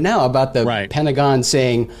about right now about the Pentagon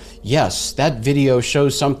saying, yes, that video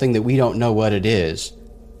shows something that we don't know what it is,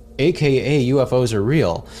 AKA UFOs are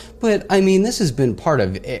real. But, I mean, this has been part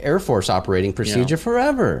of Air Force operating procedure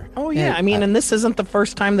forever. Oh, yeah. And this isn't the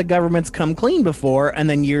first time the government's come clean before and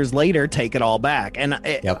then years later take it all back. And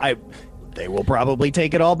they will probably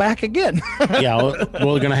take it all back again. We're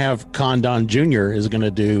going to have Condon Jr. is going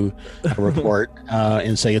to do a report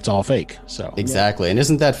and say it's all fake. So exactly. And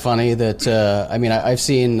isn't that funny that, I've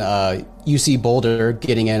seen UC Boulder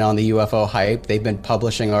getting in on the UFO hype. They've been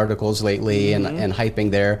publishing articles lately and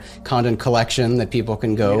hyping their Condon collection that people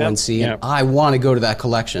can go and see. And I want to go to that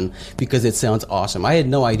collection because it sounds awesome. I had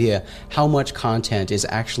no idea how much content is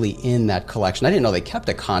actually in that collection. I didn't know they kept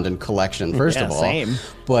a Condon collection, first of all. Same.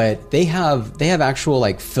 But they have actual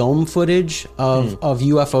like film footage of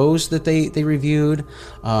UFOs that they reviewed.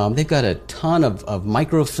 They've got a ton of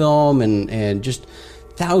microfilm and just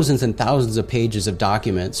thousands and thousands of pages of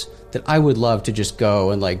documents that I would love to just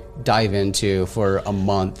go and like dive into for a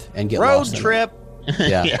month and get lost in it. Road trip.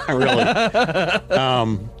 Yeah, really.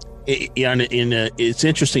 It's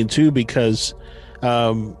interesting too because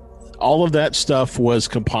all of that stuff was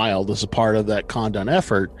compiled as a part of that Condon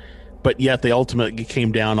effort, but yet they ultimately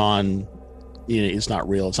came down on, it's not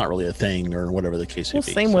real, it's not really a thing, or whatever the case may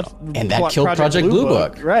be. Same with and that killed Project Blue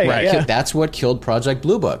Book. Right. Yeah. That's what killed Project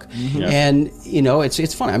Blue Book. Mm-hmm. And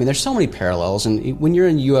it's funny. I mean, there's so many parallels, and when you're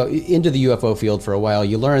into the UFO field for a while,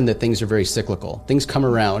 you learn that things are very cyclical. Things come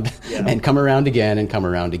around and come around again and come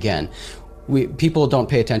around again. People don't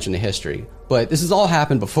pay attention to history, but this has all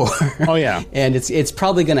happened before. Oh yeah. And it's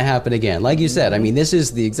probably going to happen again. Like you said, I mean, this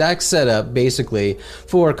is the exact setup basically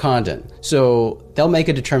for Condon. So they'll make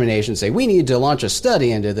a determination, say, we need to launch a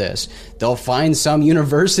study into this. They'll find some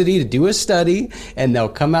university to do a study, and they'll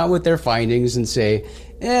come out with their findings and say,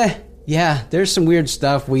 yeah, there's some weird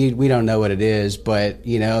stuff. We don't know what it is, but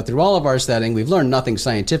through all of our studying, we've learned nothing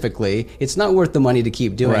scientifically. It's not worth the money to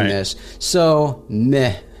keep doing this. So,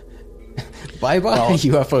 meh. Bye-bye,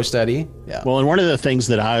 UFO study. Yeah. Well, and one of the things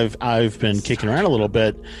that I've been kicking around a little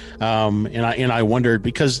bit, and I wondered,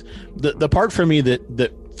 because the part for me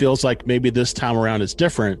that feels like maybe this time around is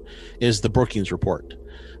different is the Brookings report.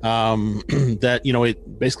 That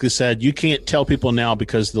it basically said you can't tell people now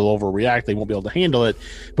because they'll overreact, they won't be able to handle it.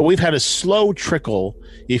 But we've had a slow trickle,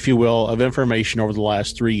 if you will, of information over the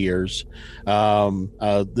last 3 years.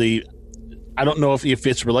 I don't know if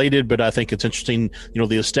it's related, but I think it's interesting,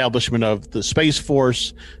 the establishment of the Space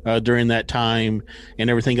Force during that time and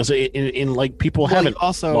everything else. And like people haven't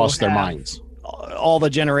also lost their minds. All the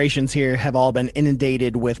generations here have all been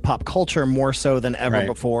inundated with pop culture more so than ever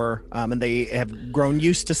before. And they have grown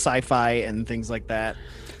used to sci-fi and things like that.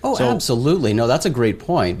 Oh, absolutely. No, that's a great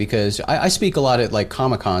point, because I speak a lot at like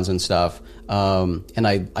Comic-Cons and stuff. And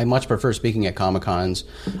I much prefer speaking at Comic-Cons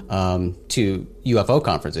to UFO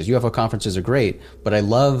conferences. UFO conferences are great, but I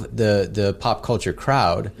love the pop culture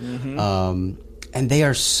crowd. Mm-hmm. And they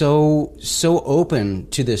are so open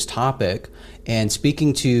to this topic, and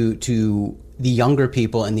speaking to the younger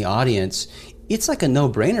people in the audience it's like a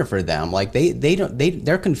no-brainer for them. Like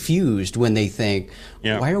they're confused when they think,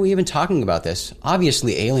 why are we even talking about this?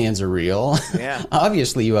 Obviously aliens are real. Yeah.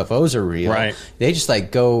 Obviously UFOs are real. Right. They just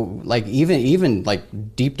like go like even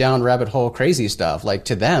like deep down rabbit hole crazy stuff. Like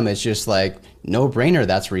to them it's just like no-brainer,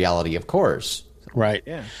 that's reality, of course. Right.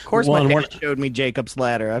 Yeah. Of course, my parents showed me Jacob's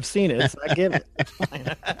Ladder. I've seen it. So I get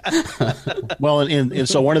it. Well, and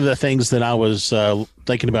so one of the things that I was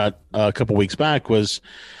thinking about a couple weeks back was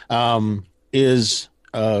is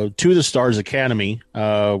To the Stars Academy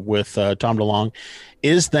with Tom DeLonge.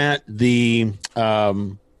 Is that the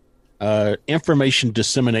information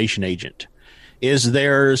dissemination agent? Is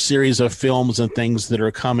there a series of films and things that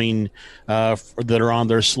are coming that are on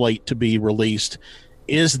their slate to be released?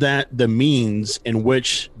 Is that the means in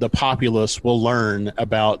which the populace will learn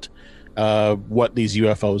about what these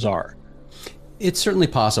UFOs are? It's certainly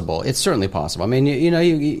possible. I mean,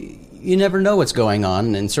 you never know what's going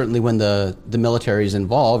on, and certainly when the military is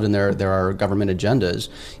involved and there are government agendas,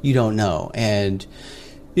 you don't know. And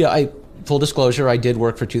full disclosure, I did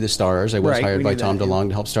work for To the Stars. I was hired by Tom DeLonge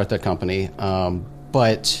to help start that company.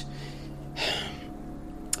 But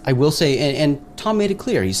I will say, and Tom made it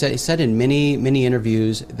clear. He said in many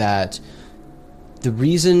interviews that the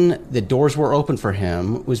reason the doors were open for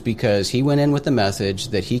him was because he went in with the message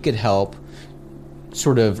that he could help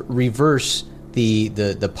sort of reverse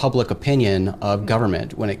the public opinion of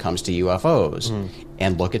government when it comes to UFOs.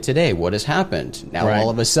 And look at today, what has happened? Now all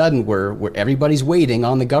of a sudden we're everybody's waiting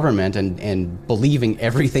on the government and believing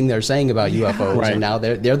everything they're saying about UFOs. And now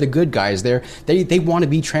they're the good guys. They want to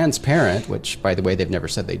be transparent, which by the way they've never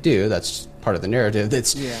said they do. That's part of the narrative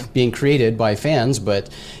that's being created by fans. But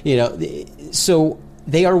so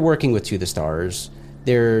they are working with To the Stars.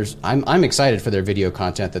 I'm excited for their video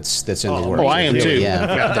content that's in the works. Oh, I am too.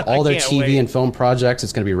 Yeah, all their TV and film projects.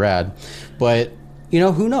 It's going to be rad. But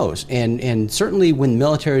who knows? And certainly when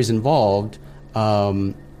military is involved,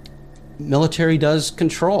 military does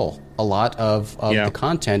control a lot of the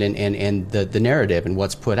content and the narrative and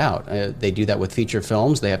what's put out. They do that with feature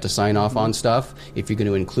films. They have to sign off on stuff if you're going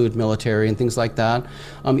to include military and things like that.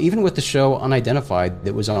 Even with the show Unidentified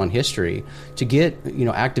that was on History, to get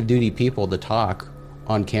active duty people to talk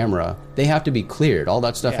on camera, they have to be cleared. All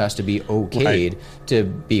that stuff has to be okayed to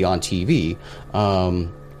be on TV.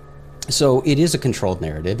 So it is a controlled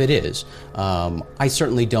narrative. It is. I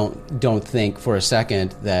certainly don't think for a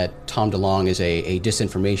second that Tom DeLonge is a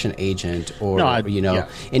disinformation agent or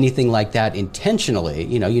anything like that intentionally.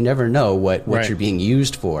 You never know what you're being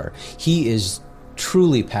used for. He is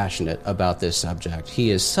truly passionate about this subject.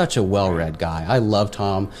 He is such a well-read guy. I love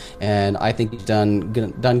Tom, and I think he's done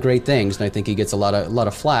great things. And I think he gets a lot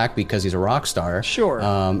of flack because he's a rock star. Sure.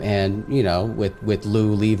 And with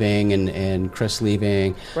Lou leaving and Chris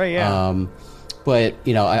leaving. Right. Yeah. But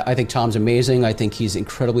I think Tom's amazing. I think he's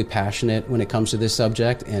incredibly passionate when it comes to this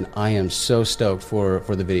subject, and I am so stoked for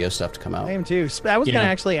the video stuff to come out. I am too. I was going to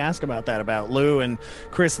actually ask about that, about Lou and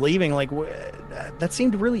Chris leaving. Like, that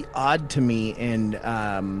seemed really odd to me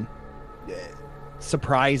and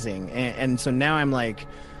surprising. And so now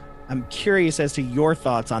I'm curious as to your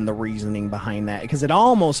thoughts on the reasoning behind that, because it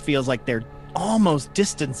almost feels like they're almost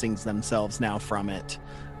distancing themselves now from it,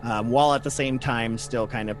 while at the same time still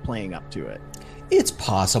kind of playing up to it. It's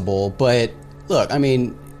possible, but look, I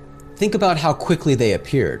mean, think about how quickly they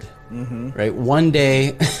appeared. Right? One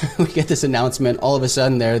day, we get this announcement. All of a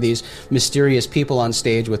sudden, there are these mysterious people on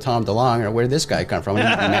stage with Tom DeLonge. Or where did this guy come from? He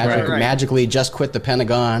magically just quit the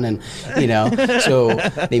Pentagon, and so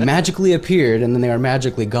they magically appeared, and then they are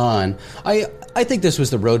magically gone. I think this was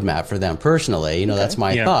the roadmap for them personally. That's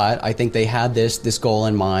my thought. I think they had this goal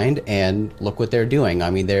in mind, and look what they're doing. I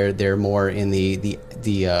mean, they're more in the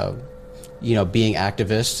being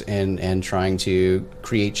activists and trying to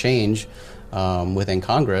create change within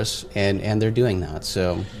Congress, and they're doing that.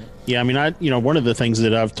 So, I mean, one of the things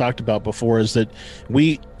that I've talked about before is that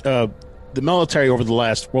we, the military over the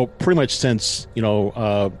last, pretty much since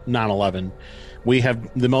 9/11,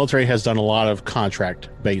 the military has done a lot of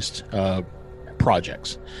contract-based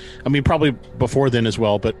projects. I mean, probably before then as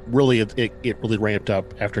well, but really it really ramped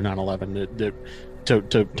up after 9/11.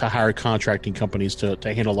 To hire contracting companies to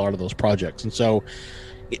handle a lot of those projects. And so,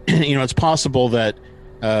 it's possible that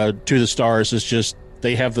To the Stars is just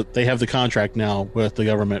they have the contract now with the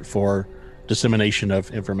government for dissemination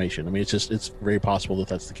of information. I mean, it's very possible that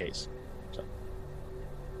that's the case. So.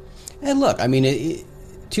 And look, I mean,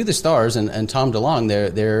 To the Stars and Tom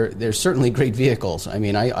DeLonge, they're certainly great vehicles. I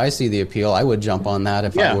mean, I see the appeal. I would jump on that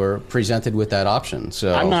if I were presented with that option.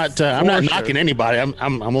 So I'm not knocking anybody.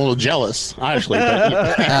 I'm a little jealous, actually.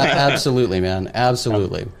 But, Absolutely, man.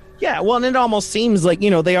 Absolutely. Yeah, well, and it almost seems like,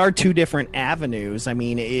 they are two different avenues. I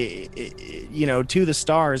mean, To the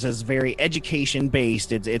Stars is very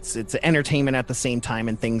education-based. It's entertainment at the same time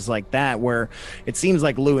and things like that, where it seems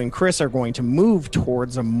like Lou and Chris are going to move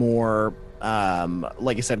towards a more,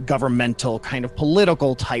 like I said, governmental kind of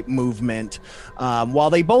political type movement.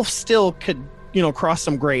 While they both still could, cross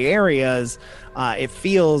some gray areas, it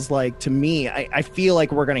feels like, to me, I feel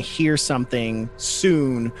like we're going to hear something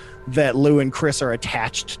soon that Lou and Chris are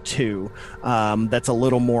attached to, that's a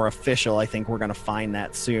little more official. I think we're going to find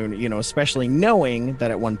that soon, especially knowing that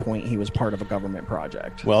at one point he was part of a government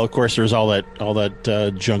project. Well, of course, there's all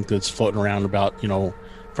that junk that's floating around about,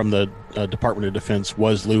 from the Department of Defense.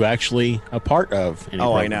 Was Lou actually a part of any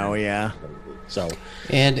program? I know, yeah. So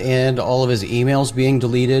and all of his emails being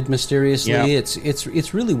deleted mysteriously. Yeah.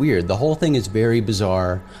 It's really weird. The whole thing is very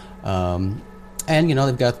bizarre. And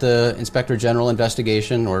they've got the Inspector General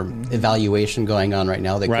investigation or evaluation going on right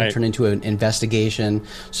now that could turn into an investigation.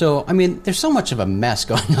 So I mean, there's so much of a mess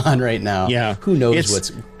going on right now. Yeah, who knows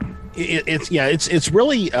what's? It's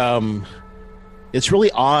really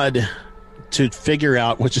odd to figure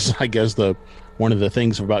out, which is, I guess, one of the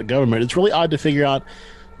things about government. It's really odd to figure out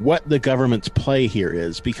what the government's play here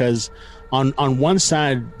is, because on one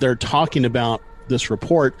side they're talking about this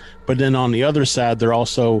report, but then on the other side they're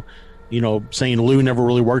also saying Lou never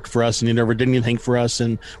really worked for us and he never did anything for us,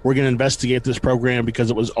 and we're going to investigate this program because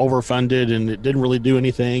it was overfunded and it didn't really do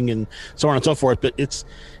anything, and so on and so forth. But it's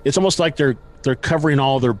almost like they're covering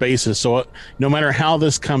all their bases. So no matter how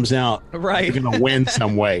this comes out, right, they're going to win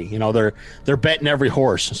some way. They're betting every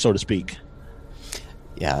horse, so to speak.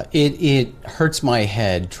 Yeah, it hurts my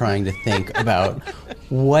head trying to think about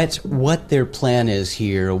what their plan is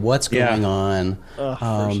here, what's going on.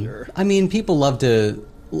 For sure. I mean, people love to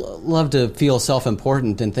feel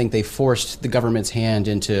self-important and think they forced the government's hand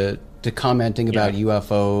into commenting about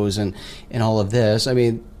UFOs and all of this. I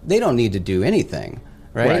mean, they don't need to do anything,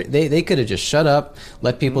 right? They could have just shut up,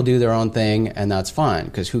 let people do their own thing, and that's fine,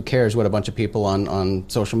 because who cares what a bunch of people on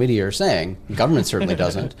social media are saying? The government certainly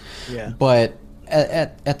doesn't. Yeah. But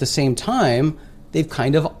at the same time, they've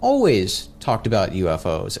kind of always talked about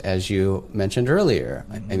UFOs, as you mentioned earlier.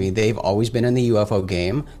 I mean, they've always been in the UFO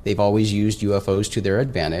game. They've always used UFOs to their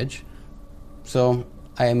advantage. So,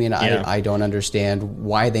 I mean, I don't understand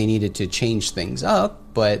why they needed to change things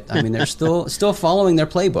up, but, I mean, they're still following their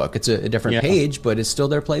playbook. It's a different page, but it's still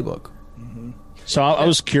their playbook. So I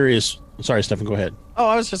was curious. Sorry, Stephen, go ahead. Oh,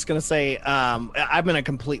 I was just going to say, I'm going to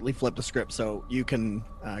completely flip the script, so you can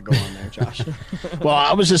go on there, Josh. Well,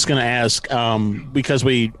 I was just going to ask, because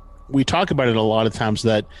we talk about it a lot of times,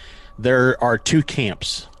 that there are two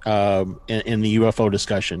camps in the UFO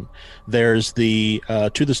discussion. There's the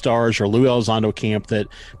To the Stars or Lou Elizondo camp, that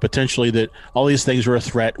potentially that all these things are a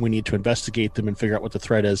threat. We need to investigate them and figure out what the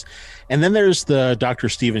threat is. And then there's the Dr.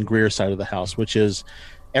 Stephen Greer side of the house, which is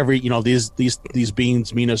these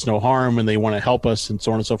beings mean us no harm and they want to help us and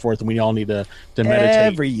so on and so forth, and we all need to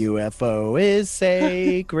meditate. Every UFO is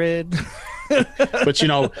sacred. But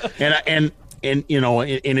and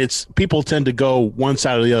it's, people tend to go one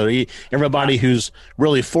side or the other. Everybody who's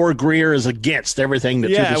really for Greer is against everything that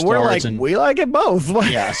To the Stars. We're like, we like it both.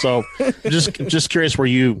 Yeah, so just curious where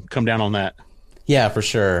you come down on that. Yeah, for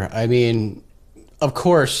sure. I mean, of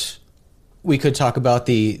course, we could talk about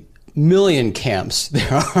the million camps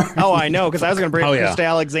there are. Oh, I know, because I was going to bring up Krista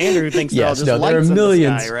Alexander, who thinks yes, there are millions,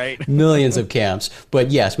 in the sky, right? Millions of camps. But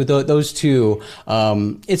yes, with those two,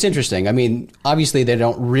 it's interesting. I mean, obviously they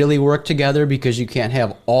don't really work together, because you can't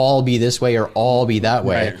have all be this way or all be that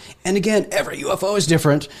way. Right. And again, every UFO is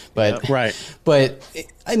different. But But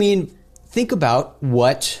I mean, think about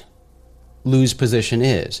what Lou's position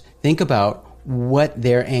is. Think about what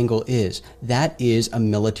their angle is. That is a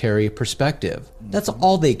military perspective. That's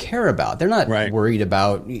all they care about. They're not worried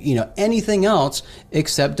about anything else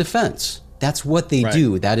except defense. That's what they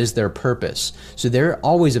do. That is their purpose. So they're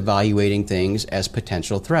always evaluating things as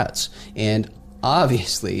potential threats. And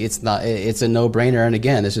obviously, it's a no-brainer. And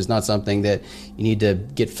again, this is not something that you need to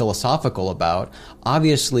get philosophical about.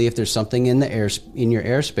 Obviously, if there's something in your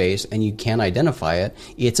airspace and you can't identify it,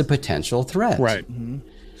 it's a potential threat. Right. Mm-hmm.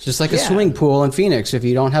 Just like a swimming pool in Phoenix, if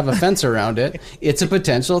you don't have a fence around it, it's a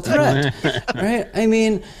potential threat, right? I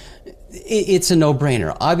mean, it's a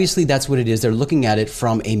no-brainer. Obviously, that's what it is. They're looking at it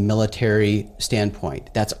from a military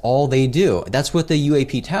standpoint. That's all they do. That's what the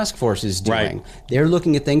UAP task force is doing. Right. They're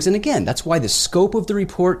looking at things, and again, that's why the scope of the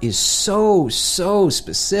report is so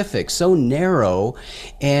specific, so narrow,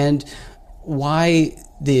 and why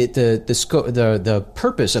the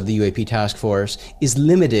purpose of the UAP task force is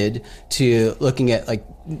limited to looking at like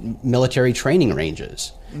military training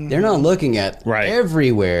ranges. They're not looking at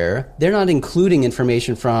everywhere. They're not including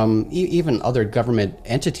information from even other government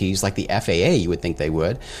entities like the FAA. You would think they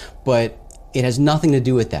would, but it has nothing to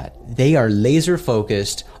do with that. They are laser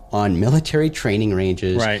focused on military training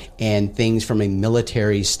ranges and things from a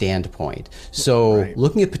military standpoint. So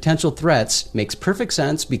looking at potential threats makes perfect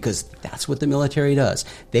sense because that's what the military does.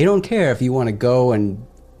 They don't care if you want to go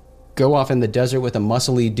off in the desert with a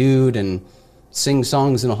muscly dude and sing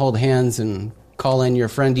songs and hold hands and call in your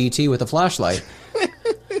friend E.T. with a flashlight.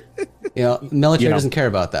 Military doesn't care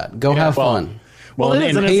about that. Go have fun. Well, it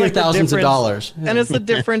is, and pay it's your like thousands of dollars. And it's the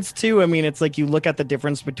difference, too. I mean, it's like you look at the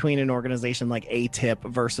difference between an organization like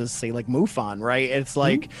ATIP versus, say, like MUFON, right? It's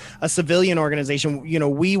like a civilian organization.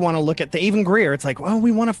 We want to look at even Greer. It's like, well,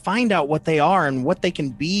 we want to find out what they are and what they can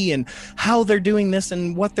be and how they're doing this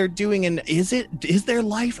and what they're doing. And is there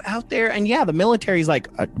life out there? And yeah, the military's like,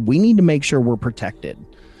 we need to make sure we're protected.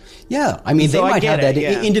 Yeah, I mean, they might have that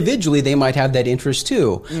individually. They might have that interest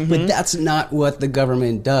too, but that's not what the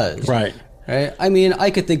government does. Right. I mean, I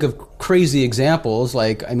could think of crazy examples.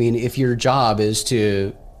 Like, I mean, if your job is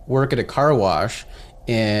to work at a car wash,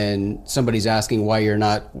 and somebody's asking why you're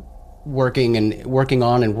not working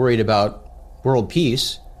on and worried about world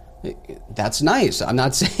peace, that's nice. I'm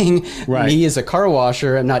not saying me as a car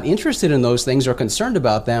washer, I'm not interested in those things or concerned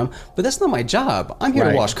about them, but that's not my job. I'm here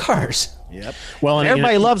to wash cars. Yep. Well, and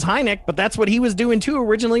everybody loves Hynek, but that's what he was doing too.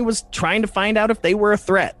 Originally, was trying to find out if they were a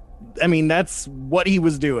threat. I mean, that's what he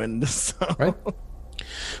was doing. So. Right.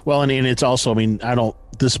 Well, and it's also, I mean,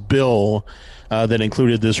 this bill that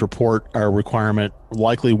included this report or requirement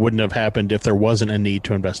likely wouldn't have happened if there wasn't a need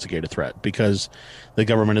to investigate a threat, because the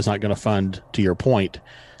government is not going to fund, to your point,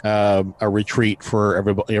 a retreat for a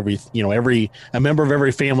member of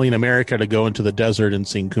every family in America to go into the desert and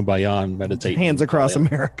sing Kumbaya and meditate. Hands across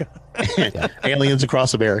America. Aliens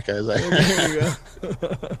across America. There you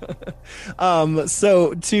go.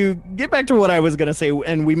 So to get back to what I was going to say,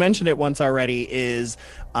 and we mentioned it once already, is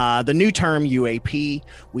the new term UAP.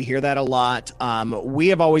 We hear that a lot. We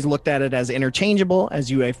have always looked at it as interchangeable as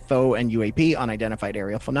UFO and UAP, unidentified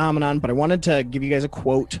aerial phenomenon. But I wanted to give you guys a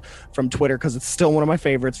quote from Twitter because it's still one of my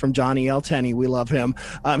favorites, from Johnny L. Tenney. We love him.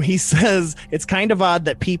 He says, "It's kind of odd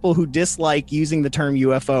that people who dislike using the term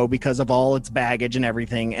UFO because of all its baggage and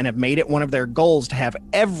everything, and have made it one of their goals to have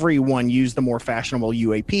everyone use the more fashionable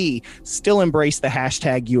UAP, still embrace the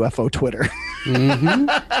hashtag UFO Twitter." And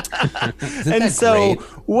so great?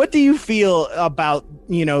 What do you feel about,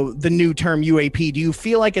 the new term UAP? Do you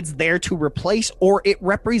feel like it's there to replace, or it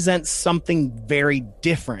represents something very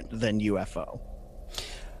different than UFO?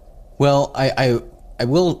 Well, I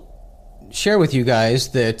will share with you guys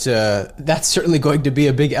that that's certainly going to be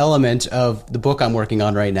a big element of the book I'm working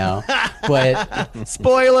on right now. But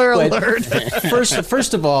spoiler alert.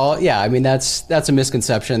 First of all, I mean, that's a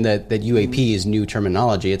misconception that UAP is new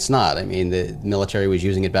terminology. It's not. I mean, the military was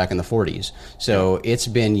using it back in the 40s. So it's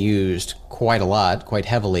been used quite a lot, quite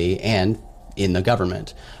heavily, and in the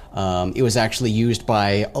government. It was actually used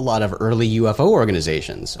by a lot of early UFO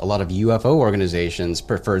organizations. A lot of UFO organizations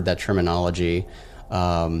preferred that terminology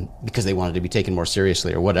because they wanted to be taken more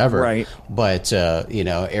seriously or whatever. Right. But,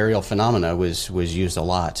 aerial phenomena was used a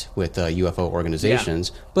lot with UFO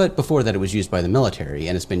organizations. Yeah. But before that, it was used by the military,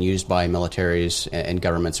 and it's been used by militaries and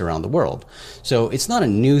governments around the world. So it's not a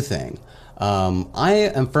new thing.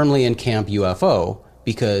 I am firmly in camp UFO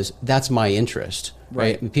because that's my interest.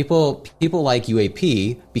 Right. People like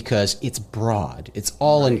UAP because it's broad. It's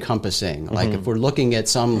all encompassing. Mm-hmm. Like if we're looking at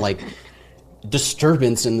some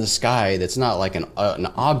disturbance in the sky that's not like an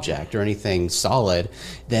object or anything solid,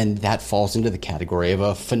 then that falls into the category of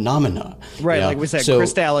a phenomena. Right. Like we said,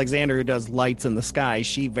 Krista Alexander, who does lights in the sky,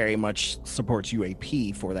 she very much supports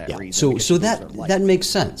UAP for that reason. So that makes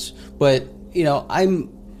sense. But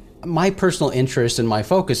my personal interest and my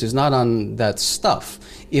focus is not on that stuff.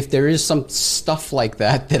 If there is some stuff like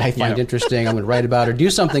that I find interesting, I'm going to write about or do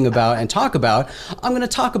something about and talk about, I'm going to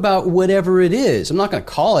talk about whatever it is. I'm not going to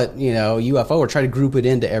call it, UFO or try to group it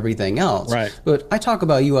into everything else. Right. But I talk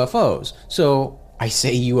about UFOs. So I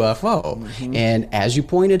say UFO. Mm-hmm. And as you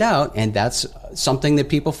pointed out, and that's something that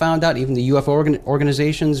people found out, even the UFO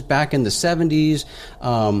organizations back in the 70s,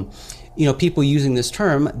 people using this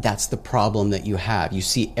term, that's the problem that you have. You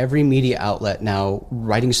see every media outlet now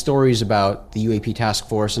writing stories about the UAP task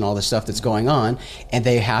force and all the stuff that's going on, and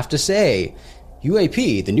they have to say,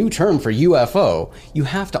 UAP, the new term for UFO. You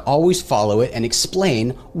have to always follow it and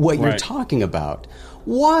explain what you're talking about.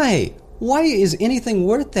 Why? Why is anything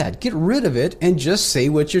worth that? Get rid of it and just say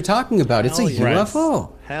what you're talking about. It's a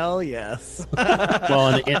UFO. Hell yes.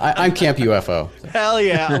 Well, I'm Camp UFO. Hell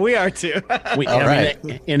yeah, we are too. All right.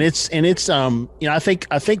 And it's I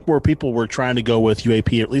think where people were trying to go with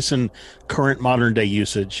UAP, at least in current modern day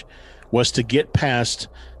usage, was to get past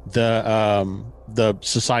the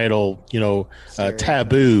societal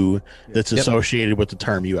taboo that's associated with the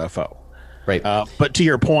term UFO. Right. But to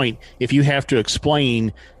your point, if you have to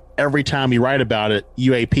explain every time you write about it,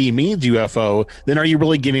 UAP means UFO, then are you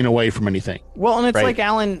really getting away from anything? Well, and it's like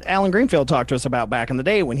Alan Greenfield talked to us about back in the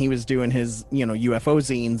day when he was doing his, UFO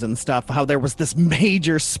zines and stuff, how there was this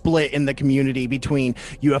major split in the community between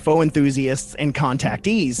UFO enthusiasts and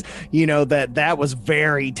contactees, that was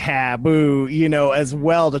very taboo, as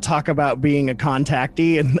well, to talk about being a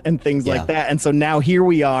contactee and things like that. And so now here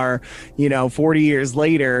we are, 40 years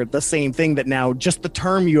later, the same thing, that now just the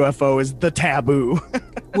term UFO is the taboo.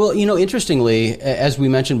 Well, interestingly, as we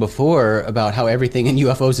mentioned before about how everything in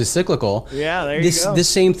UFOs is cyclical. Yeah, there you go. This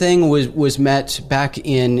same thing was met back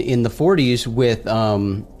in the 40s with,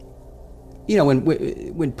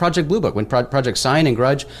 when Project Blue Book, when Project Sign and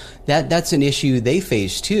Grudge, that's an issue they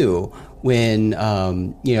faced too. When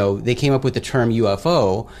they came up with the term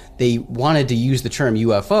UFO, they wanted to use the term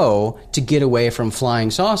UFO to get away from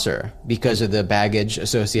flying saucer because of the baggage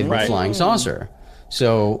associated with flying saucer.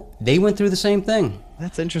 So they went through the same thing.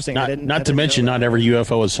 That's interesting. Not to mention, not every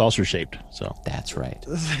UFO is saucer shaped. So that's right.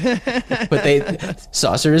 But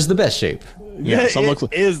saucer is the best shape. Yeah, some look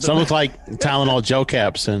like Tylenol gel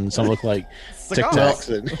caps, and some look like Tic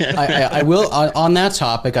Tacs. I will on that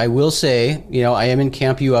topic. I will say, I am in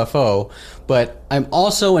Camp UFO, but I'm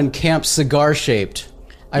also in Camp cigar shaped.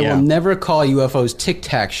 I will never call UFOs Tic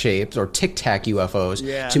Tac shaped or Tic Tac UFOs.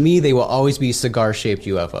 Yeah. To me, they will always be cigar shaped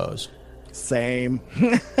UFOs. Same.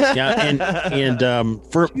 For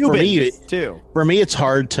me too. For me, it's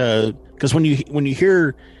hard to, because when you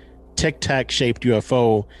hear Tic Tac shaped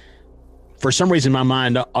UFO, for some reason my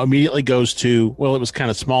mind immediately goes to, well, it was kind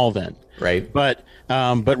of small then, right? But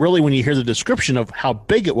really, when you hear the description of how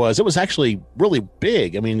big it was actually really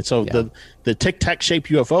big. I mean, so the Tic Tac shaped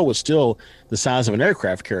UFO was still the size of an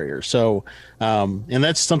aircraft carrier. So, and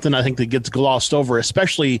that's something I think that gets glossed over,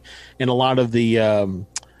 especially in a lot of the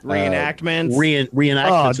reenactments.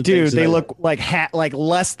 Reenactments. Oh, dude, they look like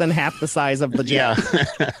less than half the size of the jet.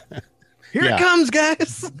 Yeah. Here it comes,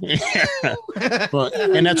 guys. Well,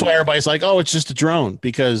 and that's why everybody's like, "Oh, it's just a drone,"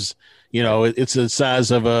 because it's the size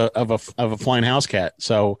of a flying house cat.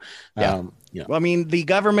 So, Well, I mean, the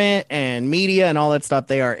government and media and all that stuff,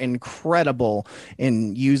 they are incredible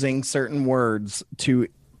in using certain words to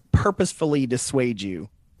purposefully dissuade you.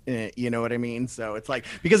 You know what I mean? So it's like,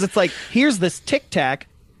 because it's like, here's this Tic Tac.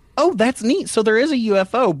 Oh, that's neat. So there is a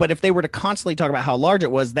UFO. But if they were to constantly talk about how large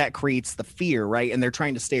it was, that creates the fear, right? And they're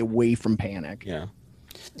trying to stay away from panic. Yeah.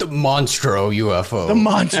 The Monstro UFO. The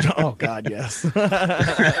Monstro. Oh, God, yes.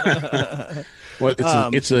 Well,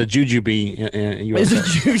 it's a Jujubee UFO. It's a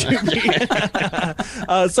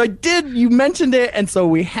Jujubee. So you mentioned it. And so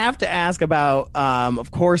we have to ask about,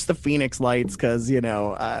 of course, the Phoenix Lights, because,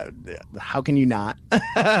 how can you not?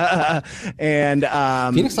 And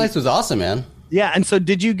Phoenix Lights was awesome, man. Yeah, and so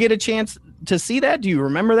did you get a chance to see that? Do you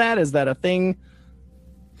remember that? Is that a thing?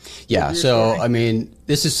 Yeah, so, I mean,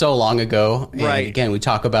 this is so long ago. And right. Again, we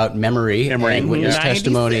talk about memory and witness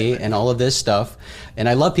testimony and all of this stuff. And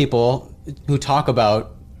I love people who talk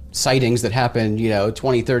about sightings that happened,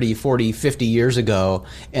 20, 30, 40, 50 years ago.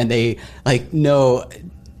 And they, know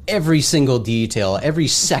every single detail, every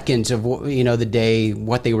second of, the day,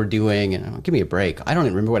 what they were doing. And give me a break. I don't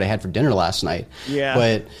even remember what I had for dinner last night.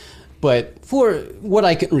 Yeah. But for what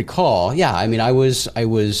I can recall, yeah, I mean, I think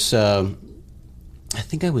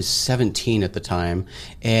I was 17 at the time,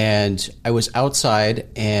 and I was outside,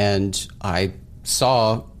 and I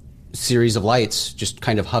saw a series of lights just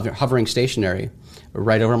kind of hovering stationary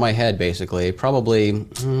right over my head, basically. Probably,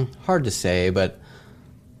 hard to say, but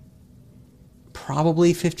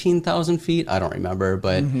probably 15,000 feet. I don't remember,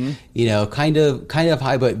 but kind of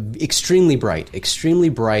high, but extremely bright,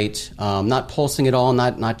 not pulsing at all,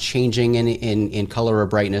 not changing in color or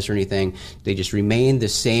brightness or anything. They just remain the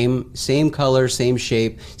same color, same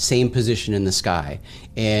shape, same position in the sky.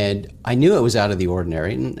 And I knew it was out of the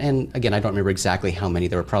ordinary. And again, I don't remember exactly how many.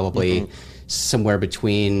 There were probably somewhere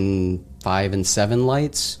between 5 and 7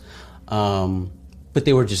 lights, but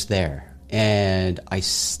they were just there. And I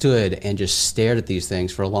stood and just stared at these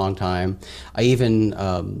things for a long time. I even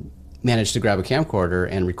managed to grab a camcorder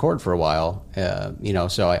and record for a while,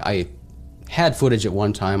 so I had footage at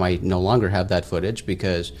one time. I no longer have that footage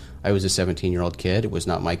because I was a 17-year-old kid. It was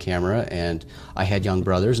not my camera, and I had young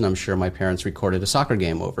brothers, and I'm sure my parents recorded a soccer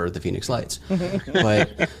game over the Phoenix Lights.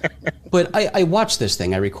 But I watched this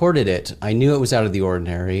thing. I recorded it. I knew it was out of the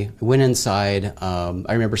ordinary. I went inside. I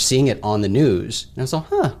remember seeing it on the news, and I was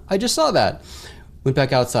like, I just saw that. Went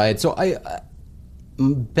back outside. So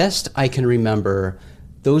best I can remember,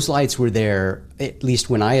 those lights were there, at least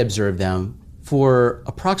when I observed them, for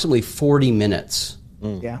approximately 40 minutes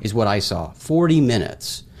is what I saw. 40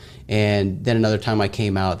 minutes. And then another time I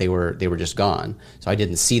came out, they were just gone. So I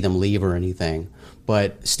didn't see them leave or anything.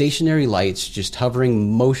 But stationary lights just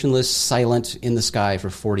hovering motionless, silent in the sky for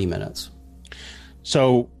 40 minutes.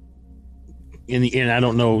 So, and I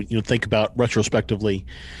don't know, think about retrospectively,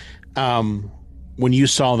 when you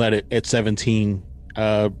saw that at 17,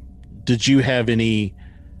 did you have any,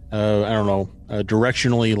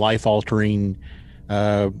 directionally life-altering,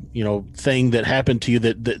 thing that happened to you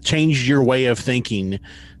that changed your way of thinking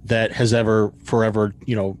that has forever,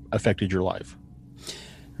 affected your life?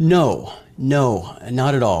 No,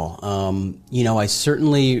 not at all. I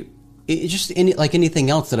certainly, like anything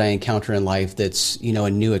else that I encounter in life that's, a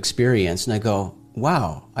new experience, and I go,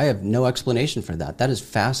 wow, I have no explanation for that. That is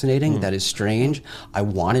fascinating. That is strange. I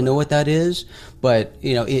want to know what that is, but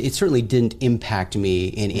it certainly didn't impact me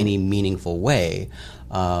in any meaningful way.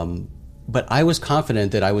 But I was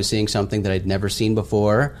confident that I was seeing something that I'd never seen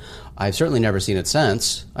before. I've certainly never seen it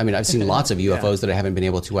since. I mean, I've seen lots of UFOs that I haven't been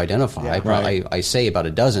able to identify. I say about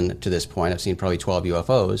a dozen to this point. I've seen probably 12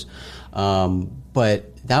 UFOs.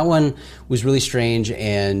 But that one was really strange,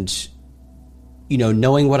 and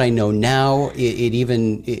knowing what I know now,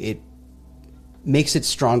 it makes it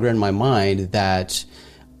stronger in my mind that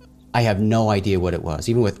I have no idea what it was.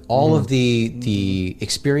 Even with all of the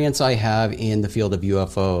experience I have in the field of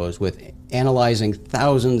UFOs, with analyzing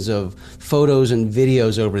thousands of photos and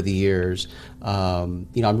videos over the years, I'm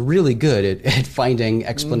really good at finding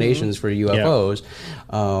explanations for UFOs.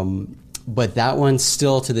 But that one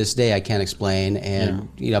still to this day I can't explain,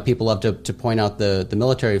 and people love to point out the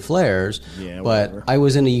military flares, but I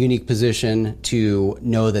was in a unique position to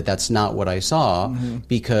know that that's not what I saw,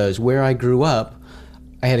 because where I grew up,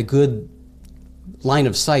 I had a good line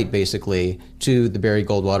of sight basically to the Barry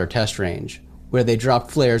Goldwater test range, where they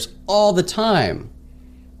dropped flares all the time.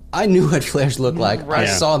 I knew what flares looked like. I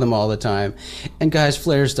saw them all the time. And guys,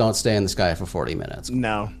 flares don't stay in the sky for 40 minutes.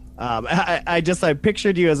 No. I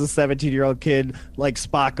pictured you as a 17-year-old kid like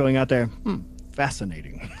Spock going out there.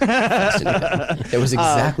 Fascinating. That was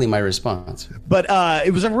exactly my response. But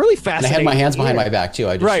it was a really fascinating. And I had my hands behind my back too.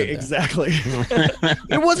 Exactly.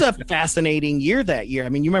 It was a fascinating year that year. I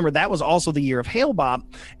mean, you remember that was also the year of Hale Bopp,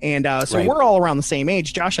 and we're all around the same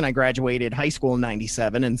age. Josh and I graduated high school in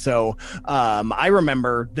 '97, and so I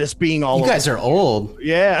remember this being all. You guys are old.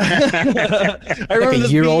 Yeah, I remember like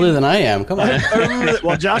a year older than I am. Come on.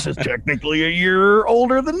 Well, Josh is technically a year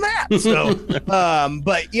older than that. So,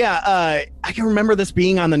 but yeah, I can remember this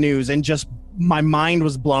being on the news, and just my mind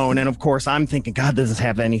was blown. And of course, I'm thinking, God, does this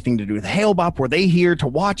have anything to do with Hale Bopp? Were they here to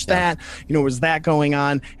watch that? Was that going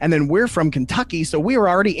on? And then we're from Kentucky, so we were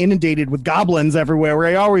already inundated with goblins everywhere.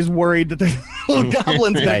 We're always worried that the little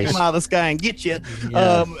goblins going to come out of the sky and get you.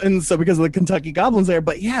 And so because of the Kentucky goblins there.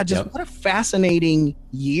 But yeah, just what a fascinating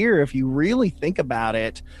year if you really think about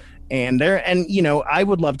it. And I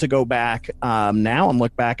would love to go back now and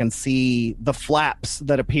look back and see the flaps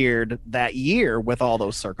that appeared that year with all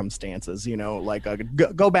those circumstances.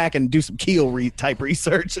 Go back and do some Keel type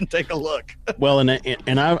research and take a look. Well, and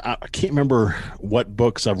I can't remember what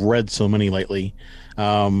books I've read so many lately,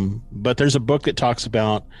 but there's a book that talks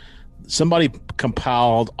about somebody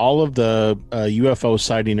compiled all of the UFO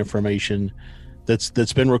sighting information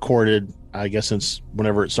that's been recorded, I guess, since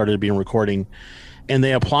whenever it started being recording. And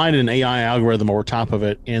they applied an AI algorithm over top of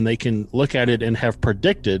it, and they can look at it and have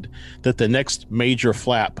predicted that the next major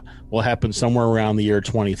flap will happen somewhere around the year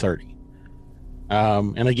 2030.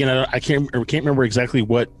 And again, I can't remember exactly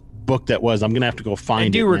what book that was. I'm going to have to go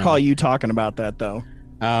find it. I do recall you talking about that, though.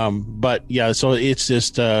 But yeah, so it's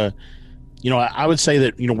just, I would say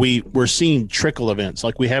that, we're seeing trickle events.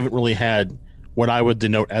 Like we haven't really had what I would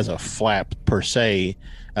denote as a flap per se.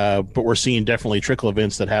 But we're seeing definitely trickle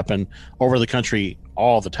events that happen over the country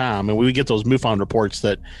all the time. And we get those MUFON reports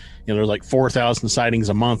that, there's like 4,000 sightings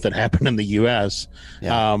a month that happen in the U.S.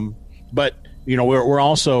 Yeah. But, we're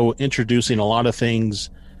also introducing a lot of things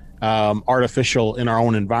artificial in our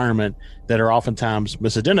own environment that are oftentimes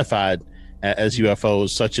misidentified as UFOs,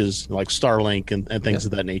 such as like Starlink and things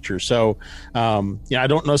of that nature. So, I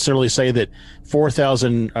don't necessarily say that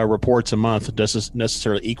 4,000 reports a month doesn't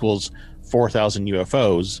necessarily equals 4,000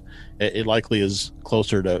 UFOs. It likely is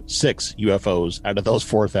closer to 6 UFOs out of those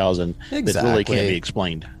 4,000 that really can't be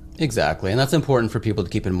explained. Exactly, and that's important for people to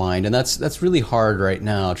keep in mind. And that's really hard right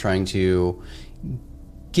now, trying to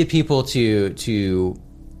get people to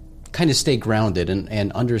kind of stay grounded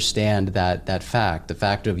and understand that fact, the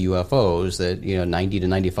fact of UFOs, that 90 to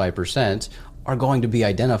 95% are going to be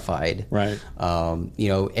identified. Right.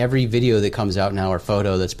 Every video that comes out now or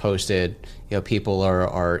photo that's posted, people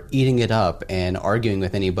are eating it up and arguing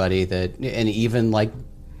with anybody and even like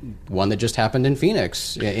one that just happened in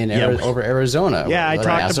Phoenix over Arizona. Yeah, I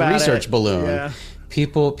talked about a research it. balloon. Yeah.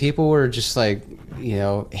 People were just like,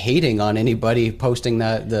 hating on anybody posting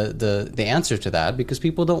the answer to that, because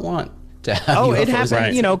people don't want to have UFOs. It happened,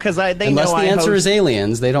 right. Because they unless know the answer is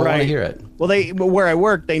aliens, they don't want to hear it. Well, where I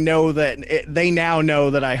work, they know that they now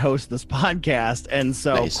know that I host this podcast, and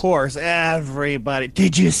so Nice. of course everybody.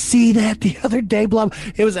 Did you see that the other day? Blah.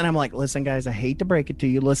 And I'm like, listen, guys, I hate to break it to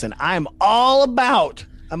you. Listen, I'm all about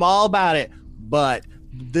it, but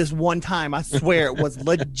this one time, I swear it was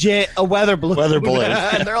legit a weather balloon.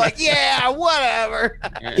 And they're like, yeah, whatever.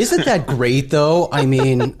 Isn't that great, though? I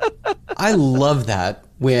mean, I love that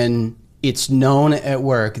when it's known at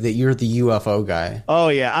work that you're the UFO guy. Oh,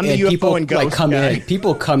 yeah. I'm the UFO people, and ghost guy.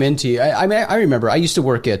 People come into you. I remember I used to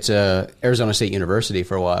work at Arizona State University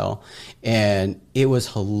for a while, and it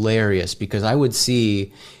was hilarious because I would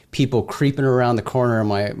see people creeping around the corner of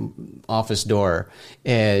my office door,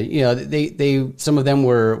 and they some of them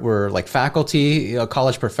were like faculty,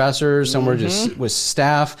 college professors, some were just was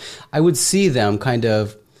staff. I would see them kind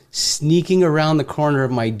of sneaking around the corner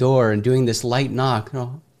of my door and doing this light knock.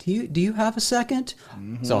 Do you have a second?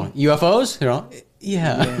 So UFOs,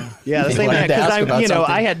 yeah. The same wanted to ask about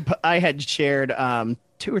something. I had shared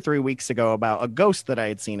 2 or 3 weeks ago about a ghost that I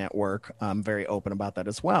had seen at work. I'm very open about that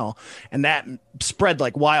as well. And that spread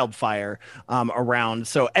like wildfire around.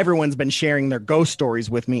 So everyone's been sharing their ghost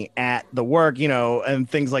stories with me at the work, and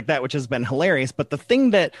things like that, which has been hilarious. But the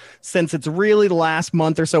thing that, since it's really the last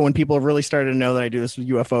month or so when people have really started to know that I do this with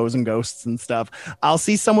UFOs and ghosts and stuff, I'll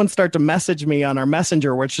see someone start to message me on our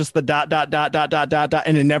messenger where it's just the ...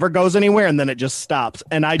 and it never goes anywhere. And then it just stops.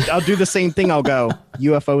 And I'll do the same thing. I'll go,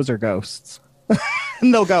 UFOs or ghosts?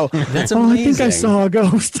 And they'll go, that's amazing. amazing. I think I saw a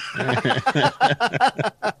ghost.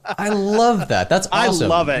 I love that. That's awesome.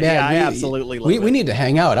 I love it. Man, I absolutely love it. We need to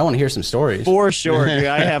hang out. I want to hear some stories. For sure, dude.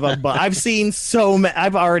 I've seen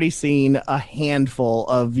I've already seen a handful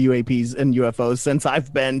of UAPs and UFOs since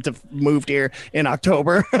I've moved here in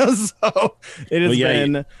October. So it has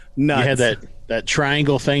been nuts. You had that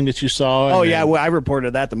triangle thing that you saw. Oh, yeah. Well, I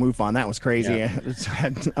reported that to MUFON. That was crazy. Yeah.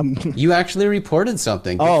 You actually reported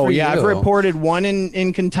something. Good for yeah. you. I've reported one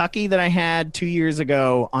in Kentucky that I had 2 years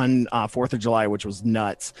ago on 4th of July, which was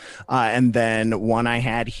nuts. And then one I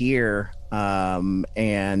had here.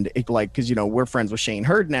 And it, like, because, we're friends with Shane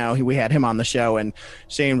Hurd now. We had him on the show, and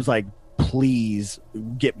Shane was like, please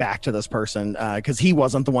get back to this person, because he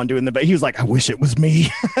wasn't the one doing he was like, I wish it was me.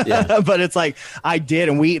 But it's like, I did,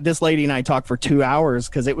 and this lady and I talked for 2 hours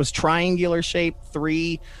because it was triangular shape,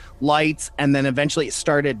 3 lights, and then eventually it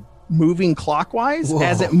started moving clockwise. Whoa.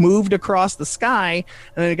 As it moved across the sky,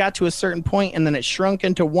 and then it got to a certain point, and then it shrunk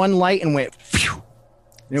into one light and went phew.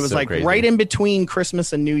 And it was like crazy. Right in between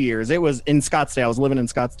Christmas and New Year's. It was in Scottsdale. I was living in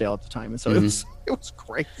Scottsdale at the time, and so it was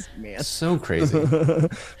crazy, man. So crazy.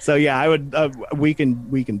 So yeah, I would. We can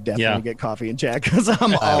definitely get coffee and chat, because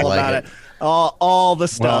I'm all about it. All the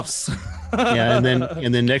stuffs. Well,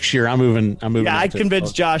 and then next year I'm moving. Yeah, I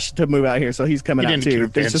convinced Josh to move out here, so he's coming out too. You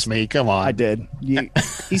didn't convince me. Come on. I did.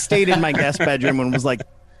 He stayed in my guest bedroom and was like,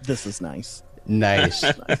 "This is nice." Nice.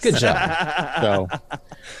 Good job.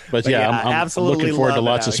 But I'm absolutely looking forward to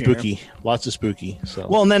lots of spooky. So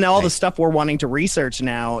well, and then all the stuff we're wanting to research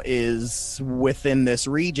now is within this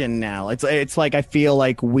region. Now it's like I feel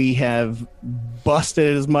like we have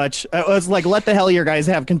busted as much. It's like, let the hell your guys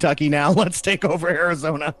have Kentucky now. Let's take over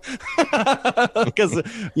Arizona, because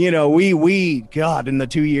we God, in the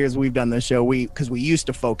 2 years we've done this show, because we used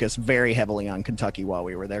to focus very heavily on Kentucky while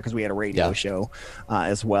we were there, because we had a radio show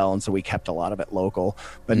as well, and so we kept a lot of it local.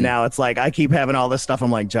 But now it's like I keep having all this stuff.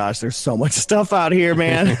 I'm like, Josh, there's so much stuff out here,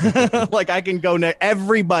 man. Like I can go.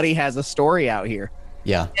 Everybody has a story out here.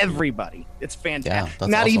 Yeah, everybody. It's fantastic. Yeah,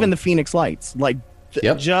 not awesome. Even the Phoenix Lights. Like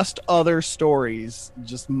just other stories.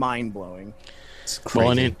 Just mind blowing. It's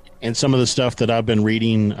crazy. Well, and some of the stuff that I've been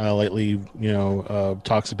reading lately,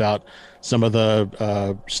 talks about some of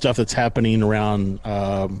the stuff that's happening around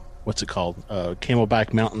what's it called?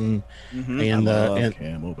 Camelback Mountain, and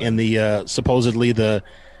Camelback. and the supposedly the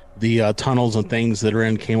tunnels and things that are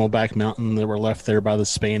in Camelback Mountain that were left there by the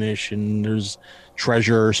Spanish, and there's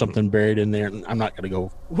treasure or something buried in there. I'm not going to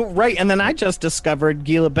go. Right, and then I just discovered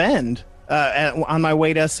Gila Bend on my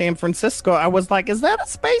way to San Francisco. I was like, "Is that a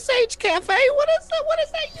space age cafe? What is that? What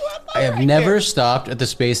is that UFO?" I have right never there?" stopped at the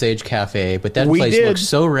Space Age Cafe, but that We place did. looks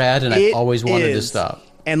so rad, and I've always wanted to is. stop.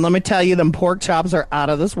 And let me tell you, them pork chops are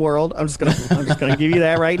out of this world. I'm just gonna give you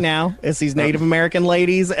that right now. It's these Native American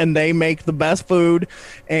ladies, and they make the best food.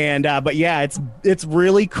 And but yeah, it's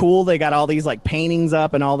really cool. They got all these like paintings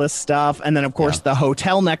up and all this stuff. And then of course the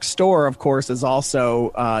hotel next door, of course, is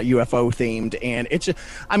also UFO themed. And it's just,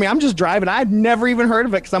 I mean, I'm just driving. I've never even heard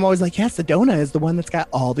of it because I'm always like, yeah, Sedona is the one that's got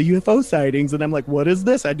all the UFO sightings. And I'm like, what is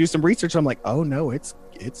this? I do some research. I'm like, oh no, it's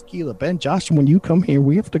Gila Bend. Josh, when you come here,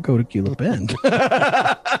 we have to go to Gila Bend.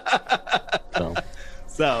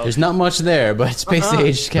 So There's not much there, but Space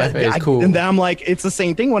Age Cafe is cool. And then I'm like, it's the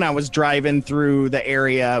same thing when I was driving through the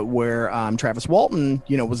area where Travis Walton,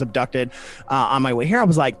 was abducted on my way here. I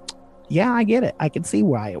was like, yeah, I get it. I can see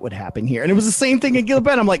why it would happen here. And it was the same thing in Gila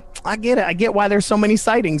Bend. I'm like, I get it. I get why there's so many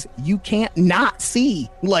sightings. You can't not see.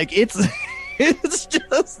 Like, it's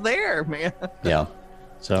just there, man. Yeah.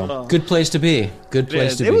 So Good place to be. Good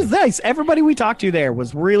place to be. It was nice. Everybody we talked to there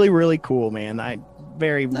was really, really cool, man.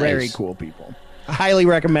 Very Nice. cool people. I highly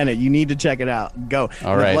recommend it. You need to check it out. Go.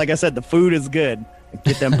 All right. Like I said, the food is good.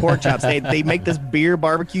 Get them pork chops. They make this beer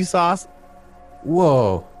barbecue sauce.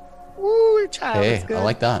 Whoa. Ooh, child, Hey, it's good. I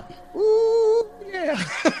like that. Ooh, yeah.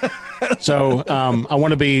 So I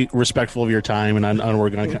want to be respectful of your time, and I know we're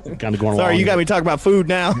going to kind of go along. Sorry, you got me talking about food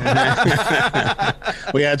now.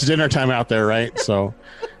 Well, yeah, it's dinner time out there, right? So,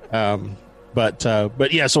 but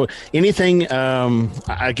yeah. So anything,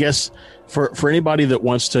 I guess for anybody that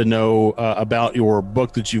wants to know about your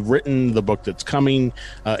book that you've written, the book that's coming,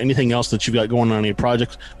 anything else that you've got going on, any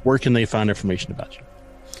projects, where can they find information about you?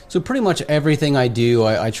 So pretty much everything I do,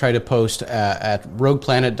 I try to post at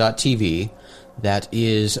rogueplanet.tv. That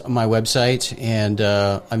is my website, and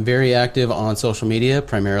I'm very active on social media,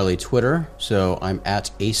 primarily Twitter. So I'm at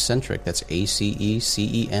Acecentric. That's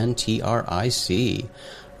ACECENTRIC.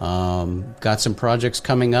 Got some projects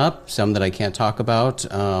coming up, some that I can't talk about.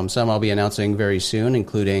 Some I'll be announcing very soon,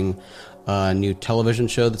 including a new television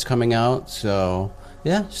show that's coming out. So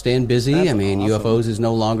yeah, staying busy. That's I mean, awesome. UFOs is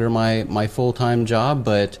no longer my full-time job,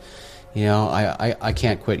 but I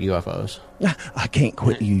can't quit UFOs. I can't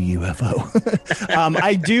quit you, UFO.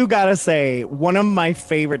 I do gotta say, one of my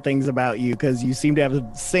favorite things about you, because you seem to have the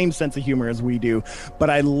same sense of humor as we do, but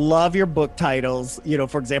I love your book titles.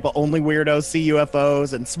 For example, Only Weirdos See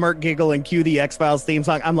UFOs and Smirk, Giggle, and Cue the X-Files theme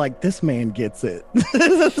song. I'm like, this man gets it.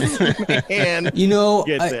 This man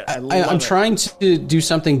gets it. I'm trying to do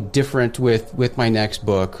something different with my next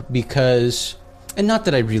book because... And not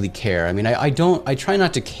that I really care. I mean, I try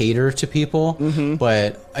not to cater to people,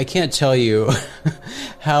 but I can't tell you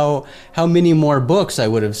how many more books I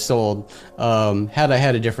would have sold had I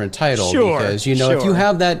had a different title. Sure, because if you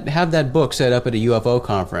have that book set up at a UFO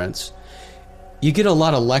conference, you get a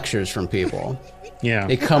lot of lectures from people. Yeah,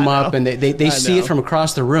 they come up and they see know. it from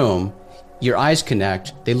across the room. Your eyes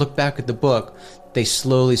connect. They look back at the book. They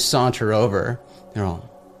slowly saunter over. They're all,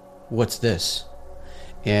 "What's this?"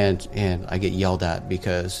 And I get yelled at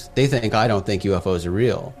because they think I don't think UFOs are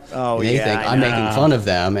real. Oh, and they yeah, think I I'm know. making fun of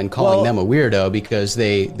them and calling them a weirdo because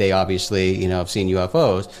they obviously have seen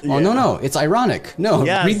UFOs. Well, no, it's ironic. No,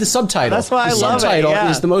 Yes. read the subtitle. That's why I the love it, subtitle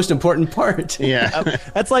yeah. is the most important part. yeah.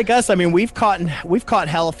 That's like us. I mean, we've caught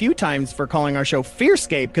hell a few times for calling our show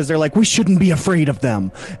Fearscape because they're like, we shouldn't be afraid of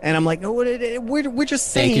them. And I'm like, no, we're just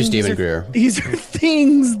saying. Thank you, Stephen these are- Greer. These are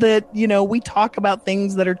things that, we talk about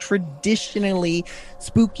things that are traditionally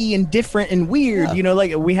spooky and different and weird. Yeah.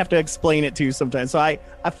 Like we have to explain it too sometimes. So I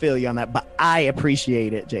feel you on that, but I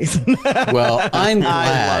appreciate it, Jason. Well, I'm glad.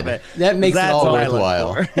 I love it. That makes That's it all what I look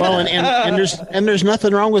worthwhile. for. Well, and there's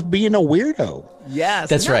nothing wrong with being a weirdo. Yes,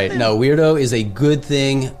 That's right. nothing. No, weirdo is a good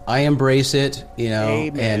thing. I embrace it,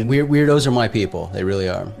 Amen. and weirdos are my people. They really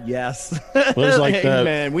are. Yes. it's like the-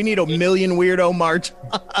 Amen. We need a million weirdo march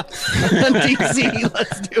on DC.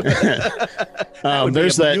 Let's do it. That would be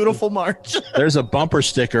there's a that beautiful march. There's a bumper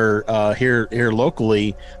sticker here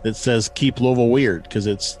locally that says "Keep Louisville Weird" because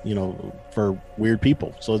it's for weird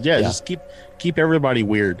people. So yeah, Yeah. just keep keep everybody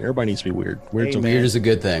weird. Everybody needs to be weird. Weird's okay. Weird is a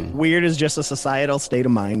good thing. Weird is just a societal state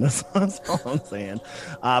of mind. That's all I'm saying.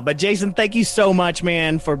 But Jason, thank you so much,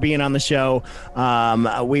 man, for being on the show.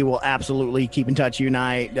 We will absolutely keep in touch. You and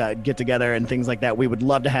I get together and things like that. We would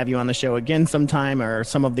love to have you on the show again sometime, or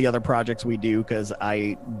some of the other projects we do, because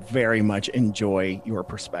I very much enjoy your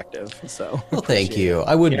perspective. So, well, thank you.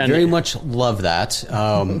 I would very much love that.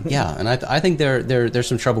 Yeah, and I think there's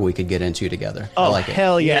some trouble we could get into together. Oh, I like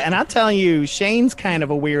hell yeah. And I'm telling you, Shane's kind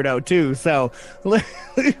of a weirdo too. So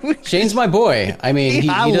Shane's my boy. I mean, he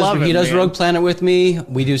does man. Rogue Planet with me.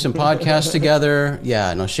 We do some podcasts together.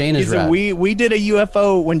 Yeah, no, Shane is rad. We did a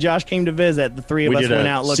UFO when Josh came to visit. The three of us went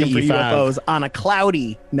out looking for UFOs on a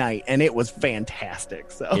cloudy night, and it was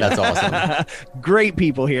fantastic. So that's awesome. Great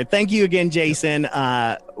people here. Thank you again, Jason.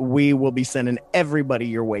 We will be sending everybody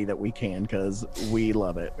your way that we can, because we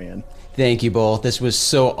love it, man. Thank you both. This was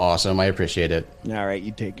so awesome. I appreciate it. All right,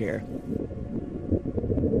 you take care.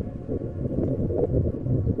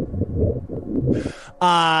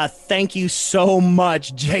 Thank you so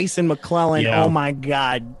much, Jason McClellan. Yeah. Oh my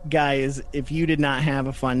God, guys, if you did not have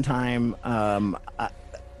a fun time,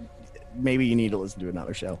 maybe you need to listen to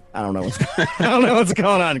another show. I don't know what's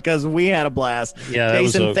going on, because we had a blast. Yeah,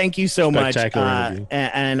 Jason, thank you so much. interview.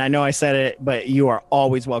 And I know I said it, but you are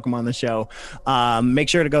always welcome on the show. Make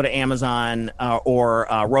sure to go to Amazon or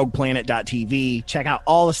rogueplanet.tv. Check out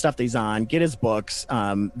all the stuff that he's on. Get his books.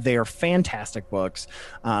 They're fantastic books.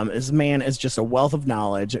 This man is just a wealth of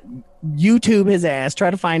knowledge. YouTube his ass, try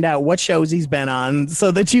to find out what shows he's been on so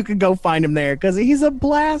that you can go find him there, because he's a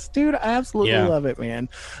blast, dude. I absolutely love it, man.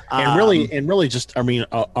 And really just, I mean,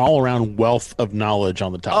 all around wealth of knowledge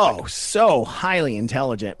on the topic. Oh, so highly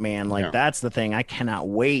intelligent, man. Like, that's the thing. I cannot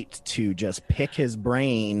wait to just pick his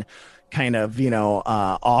brain kind of,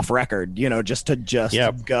 off record, just to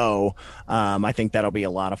go. I think that'll be a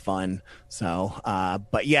lot of fun. So,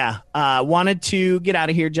 but yeah, wanted to get out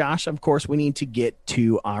of here, Josh. Of course, we need to get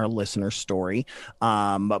to our listener story.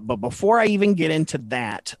 But before I even get into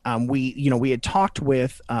that, we had talked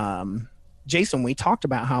with, Jason, we talked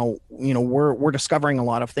about how, we're discovering a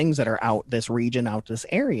lot of things that are out this region, out this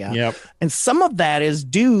area. Yep. And some of that is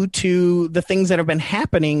due to the things that have been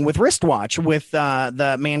happening with Wristwatch, with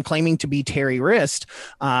the man claiming to be Terry Wrist,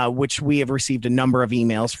 which we have received a number of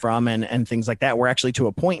emails from and things like that. We're actually to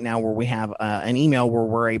a point now where we have an email where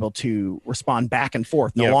we're able to respond back and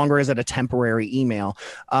forth. No longer is it a temporary email.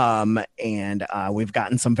 And we've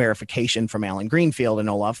gotten some verification from Alan Greenfield and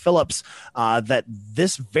Olaf Phillips that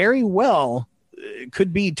this very well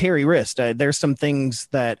could be Terry Wrist. There's some things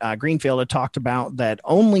that Greenfield had talked about that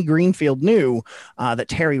only Greenfield knew, that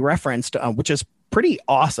Terry referenced, which is pretty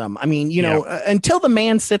awesome. I mean, until the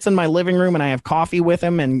man sits in my living room and I have coffee with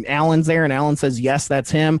him and Alan's there and Alan says, yes, that's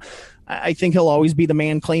him, I think he'll always be the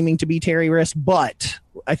man claiming to be Terry Wrist, but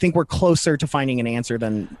I think we're closer to finding an answer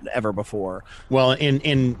than ever before. Well,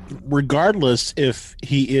 and regardless if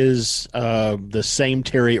he is the same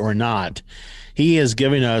Terry or not, he is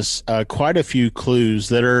giving us quite a few clues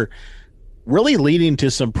that are really leading to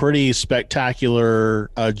some pretty spectacular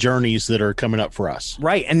journeys that are coming up for us.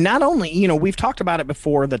 Right. And not only, we've talked about it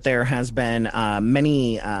before, that there has been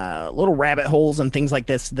many little rabbit holes and things like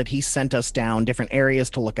this that he sent us down different areas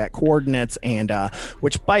to look at coordinates, and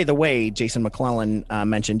which, by the way, Jason McClellan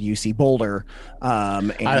mentioned UC Boulder.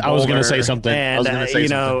 I was going to say something. And,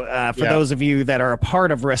 for those of you that are a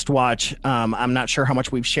part of Wristwatch, I'm not sure how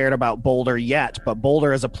much we've shared about Boulder yet, but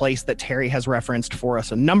Boulder is a place that Terry has referenced for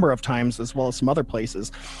us a number of times, as well as some other places.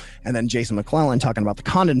 And then Jason McClellan talking about the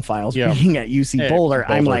Condon files being at UC Boulder.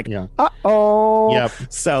 I'm like, uh-oh. Yep.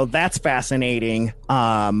 So that's fascinating.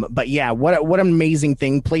 But yeah, what an amazing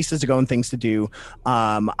thing, places to go and things to do.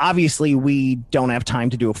 Obviously, we don't have time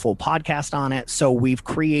to do a full podcast on it, so we've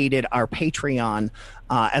created our Patreon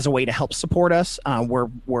as a way to help support us.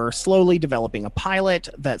 We're slowly developing a pilot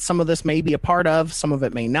that some of this may be a part of, some of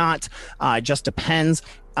it may not. It just depends.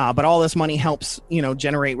 But all this money helps,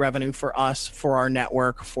 generate revenue for us, for our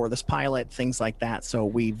network, for this pilot, things like that. So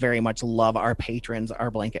we very much love our patrons, our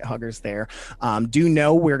blanket huggers there. Do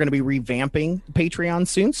know we're going to be revamping Patreon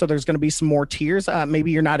soon. So there's going to be some more tiers.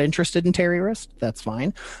 Maybe you're not interested in Terry Wrist. That's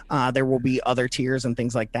fine. There will be other tiers and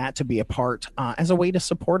things like that to be a part as a way to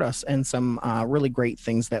support us, and some really great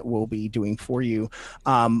things that we'll be doing for you.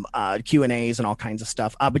 Q&As and all kinds of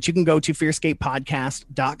stuff. But you can go to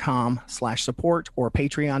fearscapepodcast.com/support or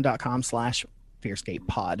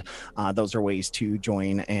patreon.com/fearscapepod. Those are ways to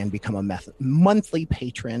join and become a monthly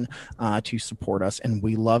patron to support us, and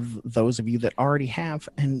we love those of you that already have.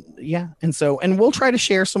 And we'll try to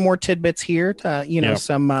share some more tidbits here to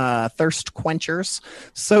some thirst quenchers,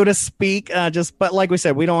 so to speak. But like we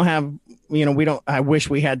said, we don't have I wish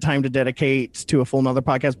we had time to dedicate to a full another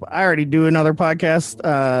podcast, but I already do another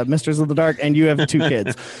podcast, Misters of the Dark, and you have 2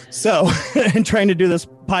 kids. So, and trying to do this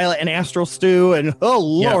pilot and Astral Stew, and oh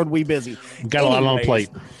Lord, we busy. Got a lot on the plate.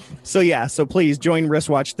 So please join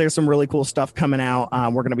Wristwatch. There's some really cool stuff coming out.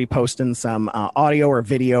 We're going to be posting some audio or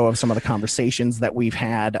video of some of the conversations that we've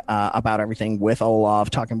had about everything with Olaf,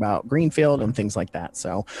 talking about Greenfield and things like that.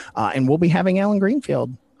 So, and we'll be having Alan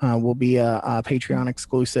Greenfield. Will be a Patreon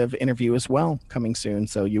exclusive interview as well coming soon.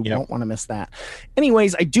 So you won't want to miss that.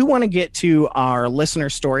 Anyways, I do want to get to our listener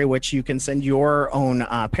story, which you can send your own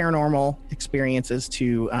paranormal experiences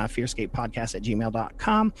to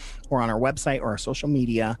fearscapepodcast@gmail.com or on our website or our social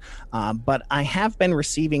media. But I have been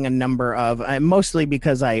receiving a number of, mostly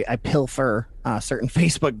because I pilfer certain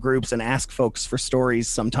Facebook groups and ask folks for stories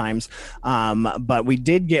sometimes. But we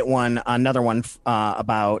did get another one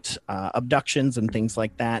about abductions and things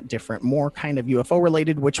like that, different, more kind of UFO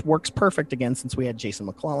related, which works perfect again since we had Jason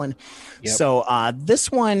McClellan. Yep. So this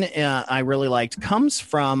one I really liked, comes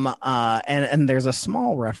from, and there's a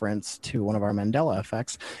small reference to one of our Mandela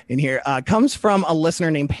effects in here, comes from a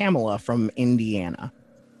listener named Pamela from Indiana.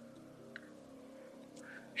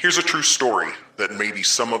 Here's a true story that maybe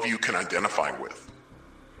some of you can identify with.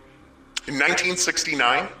 In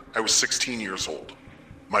 1969, I was 16 years old.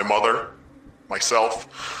 My mother,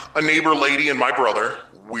 myself, a neighbor lady, and my brother,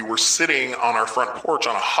 we were sitting on our front porch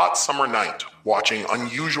on a hot summer night, watching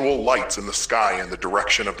unusual lights in the sky in the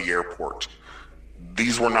direction of the airport.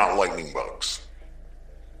 These were not lightning bugs.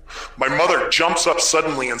 My mother jumps up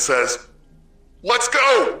suddenly and says, "Let's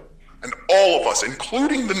go!" And all of us,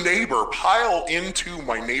 including the neighbor, pile into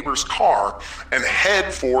my neighbor's car and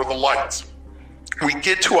head for the lights. We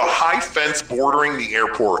get to a high fence bordering the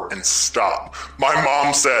airport and stop. My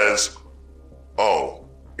mom says, "Oh,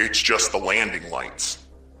 it's just the landing lights."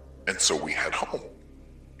 And so we head home.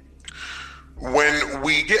 When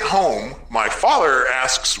we get home, my father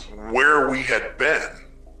asks where we had been.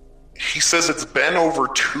 He says it's been over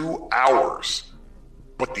 2 hours.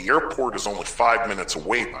 But the airport is only 5 minutes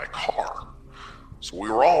away by car. So we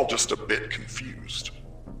were all just a bit confused.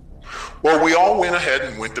 Well, we all went ahead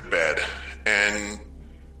and went to bed and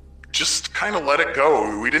just kind of let it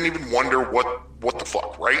go. We didn't even wonder what the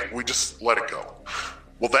fuck, right? We just let it go.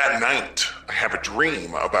 Well, that night, I have a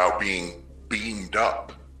dream about being beamed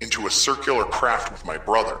up into a circular craft with my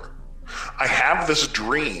brother. I have this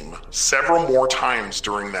dream several more times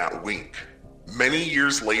during that week. Many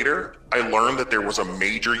years later, I learned that there was a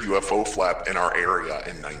major UFO flap in our area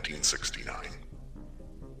in 1969.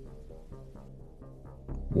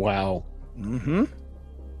 Wow. Mm-hmm.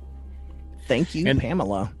 Thank you,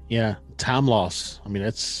 Pamela. Yeah, time loss. I mean,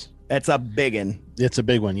 it's a big one. It's a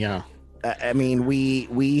big one, yeah. I mean,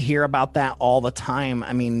 we hear about that all the time.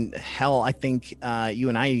 I mean, hell, I think you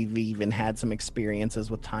and I have even had some experiences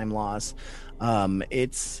with time loss.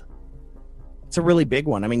 It's a really big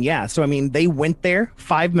one. I mean, yeah. So, I mean, they went there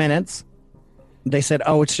 5 minutes. They said,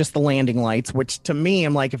 "Oh, it's just the landing lights," which to me,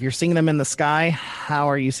 I'm like, if you're seeing them in the sky, how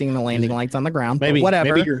are you seeing the landing lights on the ground? Maybe, but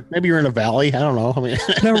whatever. Maybe you're in a valley. I don't know. I mean,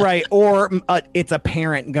 no, right. Or it's a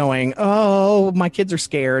parent going, "Oh, my kids are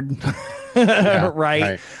scared." Yeah,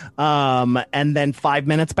 right. And then 5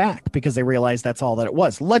 minutes back because they realized that's all that it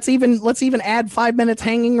was. Let's even add 5 minutes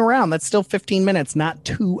hanging around. That's still 15 minutes, not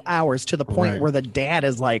 2 hours, to the point where the dad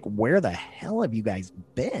is like, "Where the hell have you guys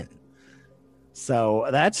been?" So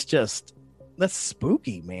that's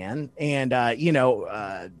spooky, man. And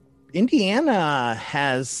Indiana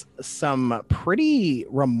has some pretty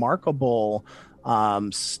remarkable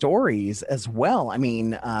stories as well. I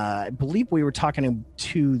mean, I believe we were talking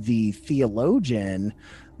to the theologian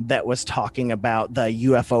that was talking about the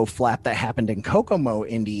UFO flap that happened in Kokomo,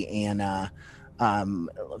 Indiana.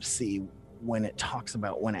 Let's see when it talks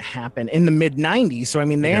about when it happened in the mid 90s. So, I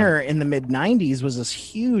mean, in the mid 90s was this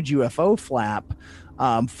huge UFO flap.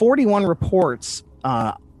 41 reports,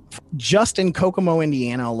 just in Kokomo,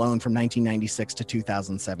 Indiana alone from 1996 to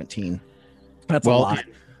 2017. That's a lot.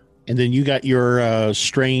 And then you got your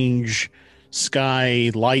strange sky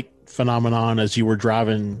light phenomenon as you were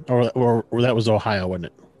driving, or that was Ohio, wasn't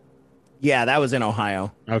it? Yeah, that was in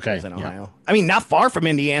Ohio. Okay, it was in Ohio. I mean, not far from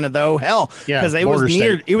Indiana, though. Hell, because it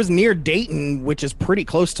was near Dayton, which is pretty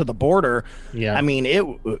close to the border. Yeah, I mean,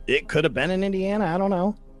 it could have been in Indiana. I don't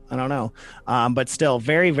know. But still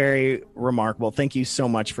very, very remarkable. Thank you so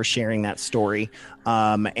much for sharing that story.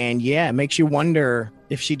 And yeah, it makes you wonder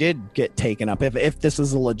if she did get taken up, if this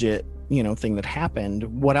is a legit, thing that happened,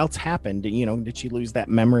 what else happened? Did she lose that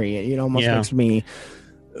memory? It almost makes me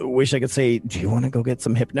wish I could say, do you want to go get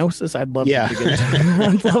some hypnosis? I'd love Yeah. to dig into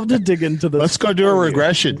I'd love to dig into this. Let's go do a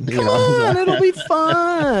regression. Come on, it'll be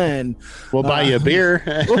fun. We'll buy you a beer.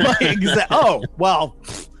 Oh, well,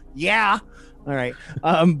 yeah. All right.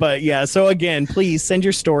 But yeah, so again, please send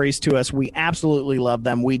your stories to us. We absolutely love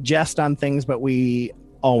them. We jest on things, but we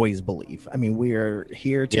always believe. I mean, we are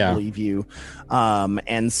here to believe you.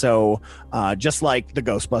 And so just like the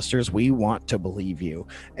Ghostbusters, we want to believe you.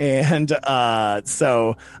 And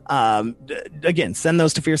so again, send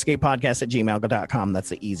those to fearscapepodcast@gmail.com. That's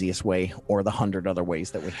the easiest way, or the 100 other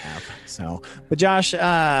ways that we have. So, but Josh,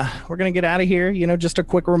 we're going to get out of here. You know, just a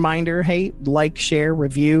quick reminder, hey, like, share,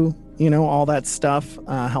 review, you know, all that stuff.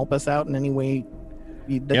 Help us out in any way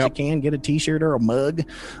that you can. Get a t-shirt or a mug.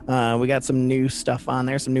 We got some new stuff on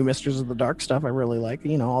there, some new Misters of the Dark stuff I really like.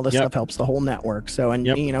 You know, all this stuff helps the whole network. So, and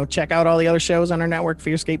you know, check out all the other shows on our network,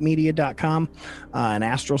 fearscapemedia.com. And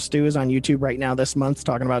Astral Stew is on YouTube right now this month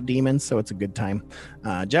talking about demons, so it's a good time.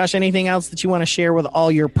 Josh, anything else that you want to share with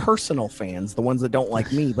all your personal fans, the ones that don't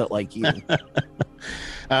like me but like you?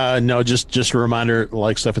 No, just a reminder,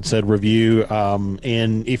 like Stefan said, review.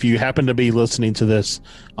 And if you happen to be listening to this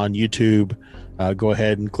on YouTube, go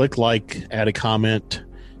ahead and click like, add a comment,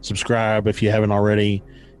 subscribe if you haven't already.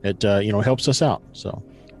 It helps us out. So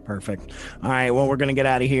perfect. All right, well, we're going to get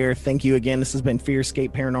out of here. Thank you again. This has been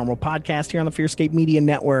Fearscape Paranormal Podcast here on the Fearscape Media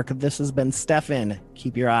Network. This has been Stefan.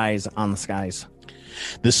 Keep your eyes on the skies.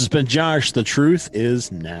 This has been Josh. The truth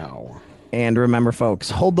is now. And remember, folks,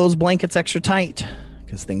 hold those blankets extra tight,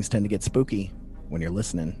 because things tend to get spooky when you're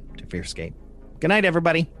listening to Fearscape. Good night,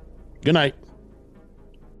 everybody. Good night.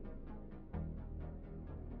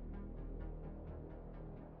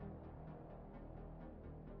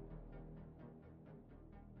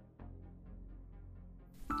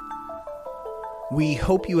 We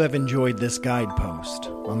hope you have enjoyed this guidepost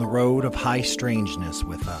on the road of high strangeness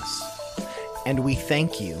with us. And we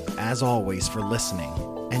thank you, as always, for listening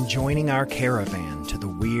and joining our caravan to the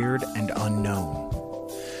weird and unknown.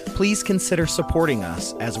 Please consider supporting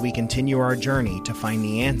us as we continue our journey to find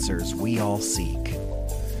the answers we all seek.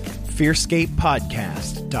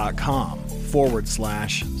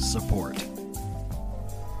 fearscapepodcast.com/support.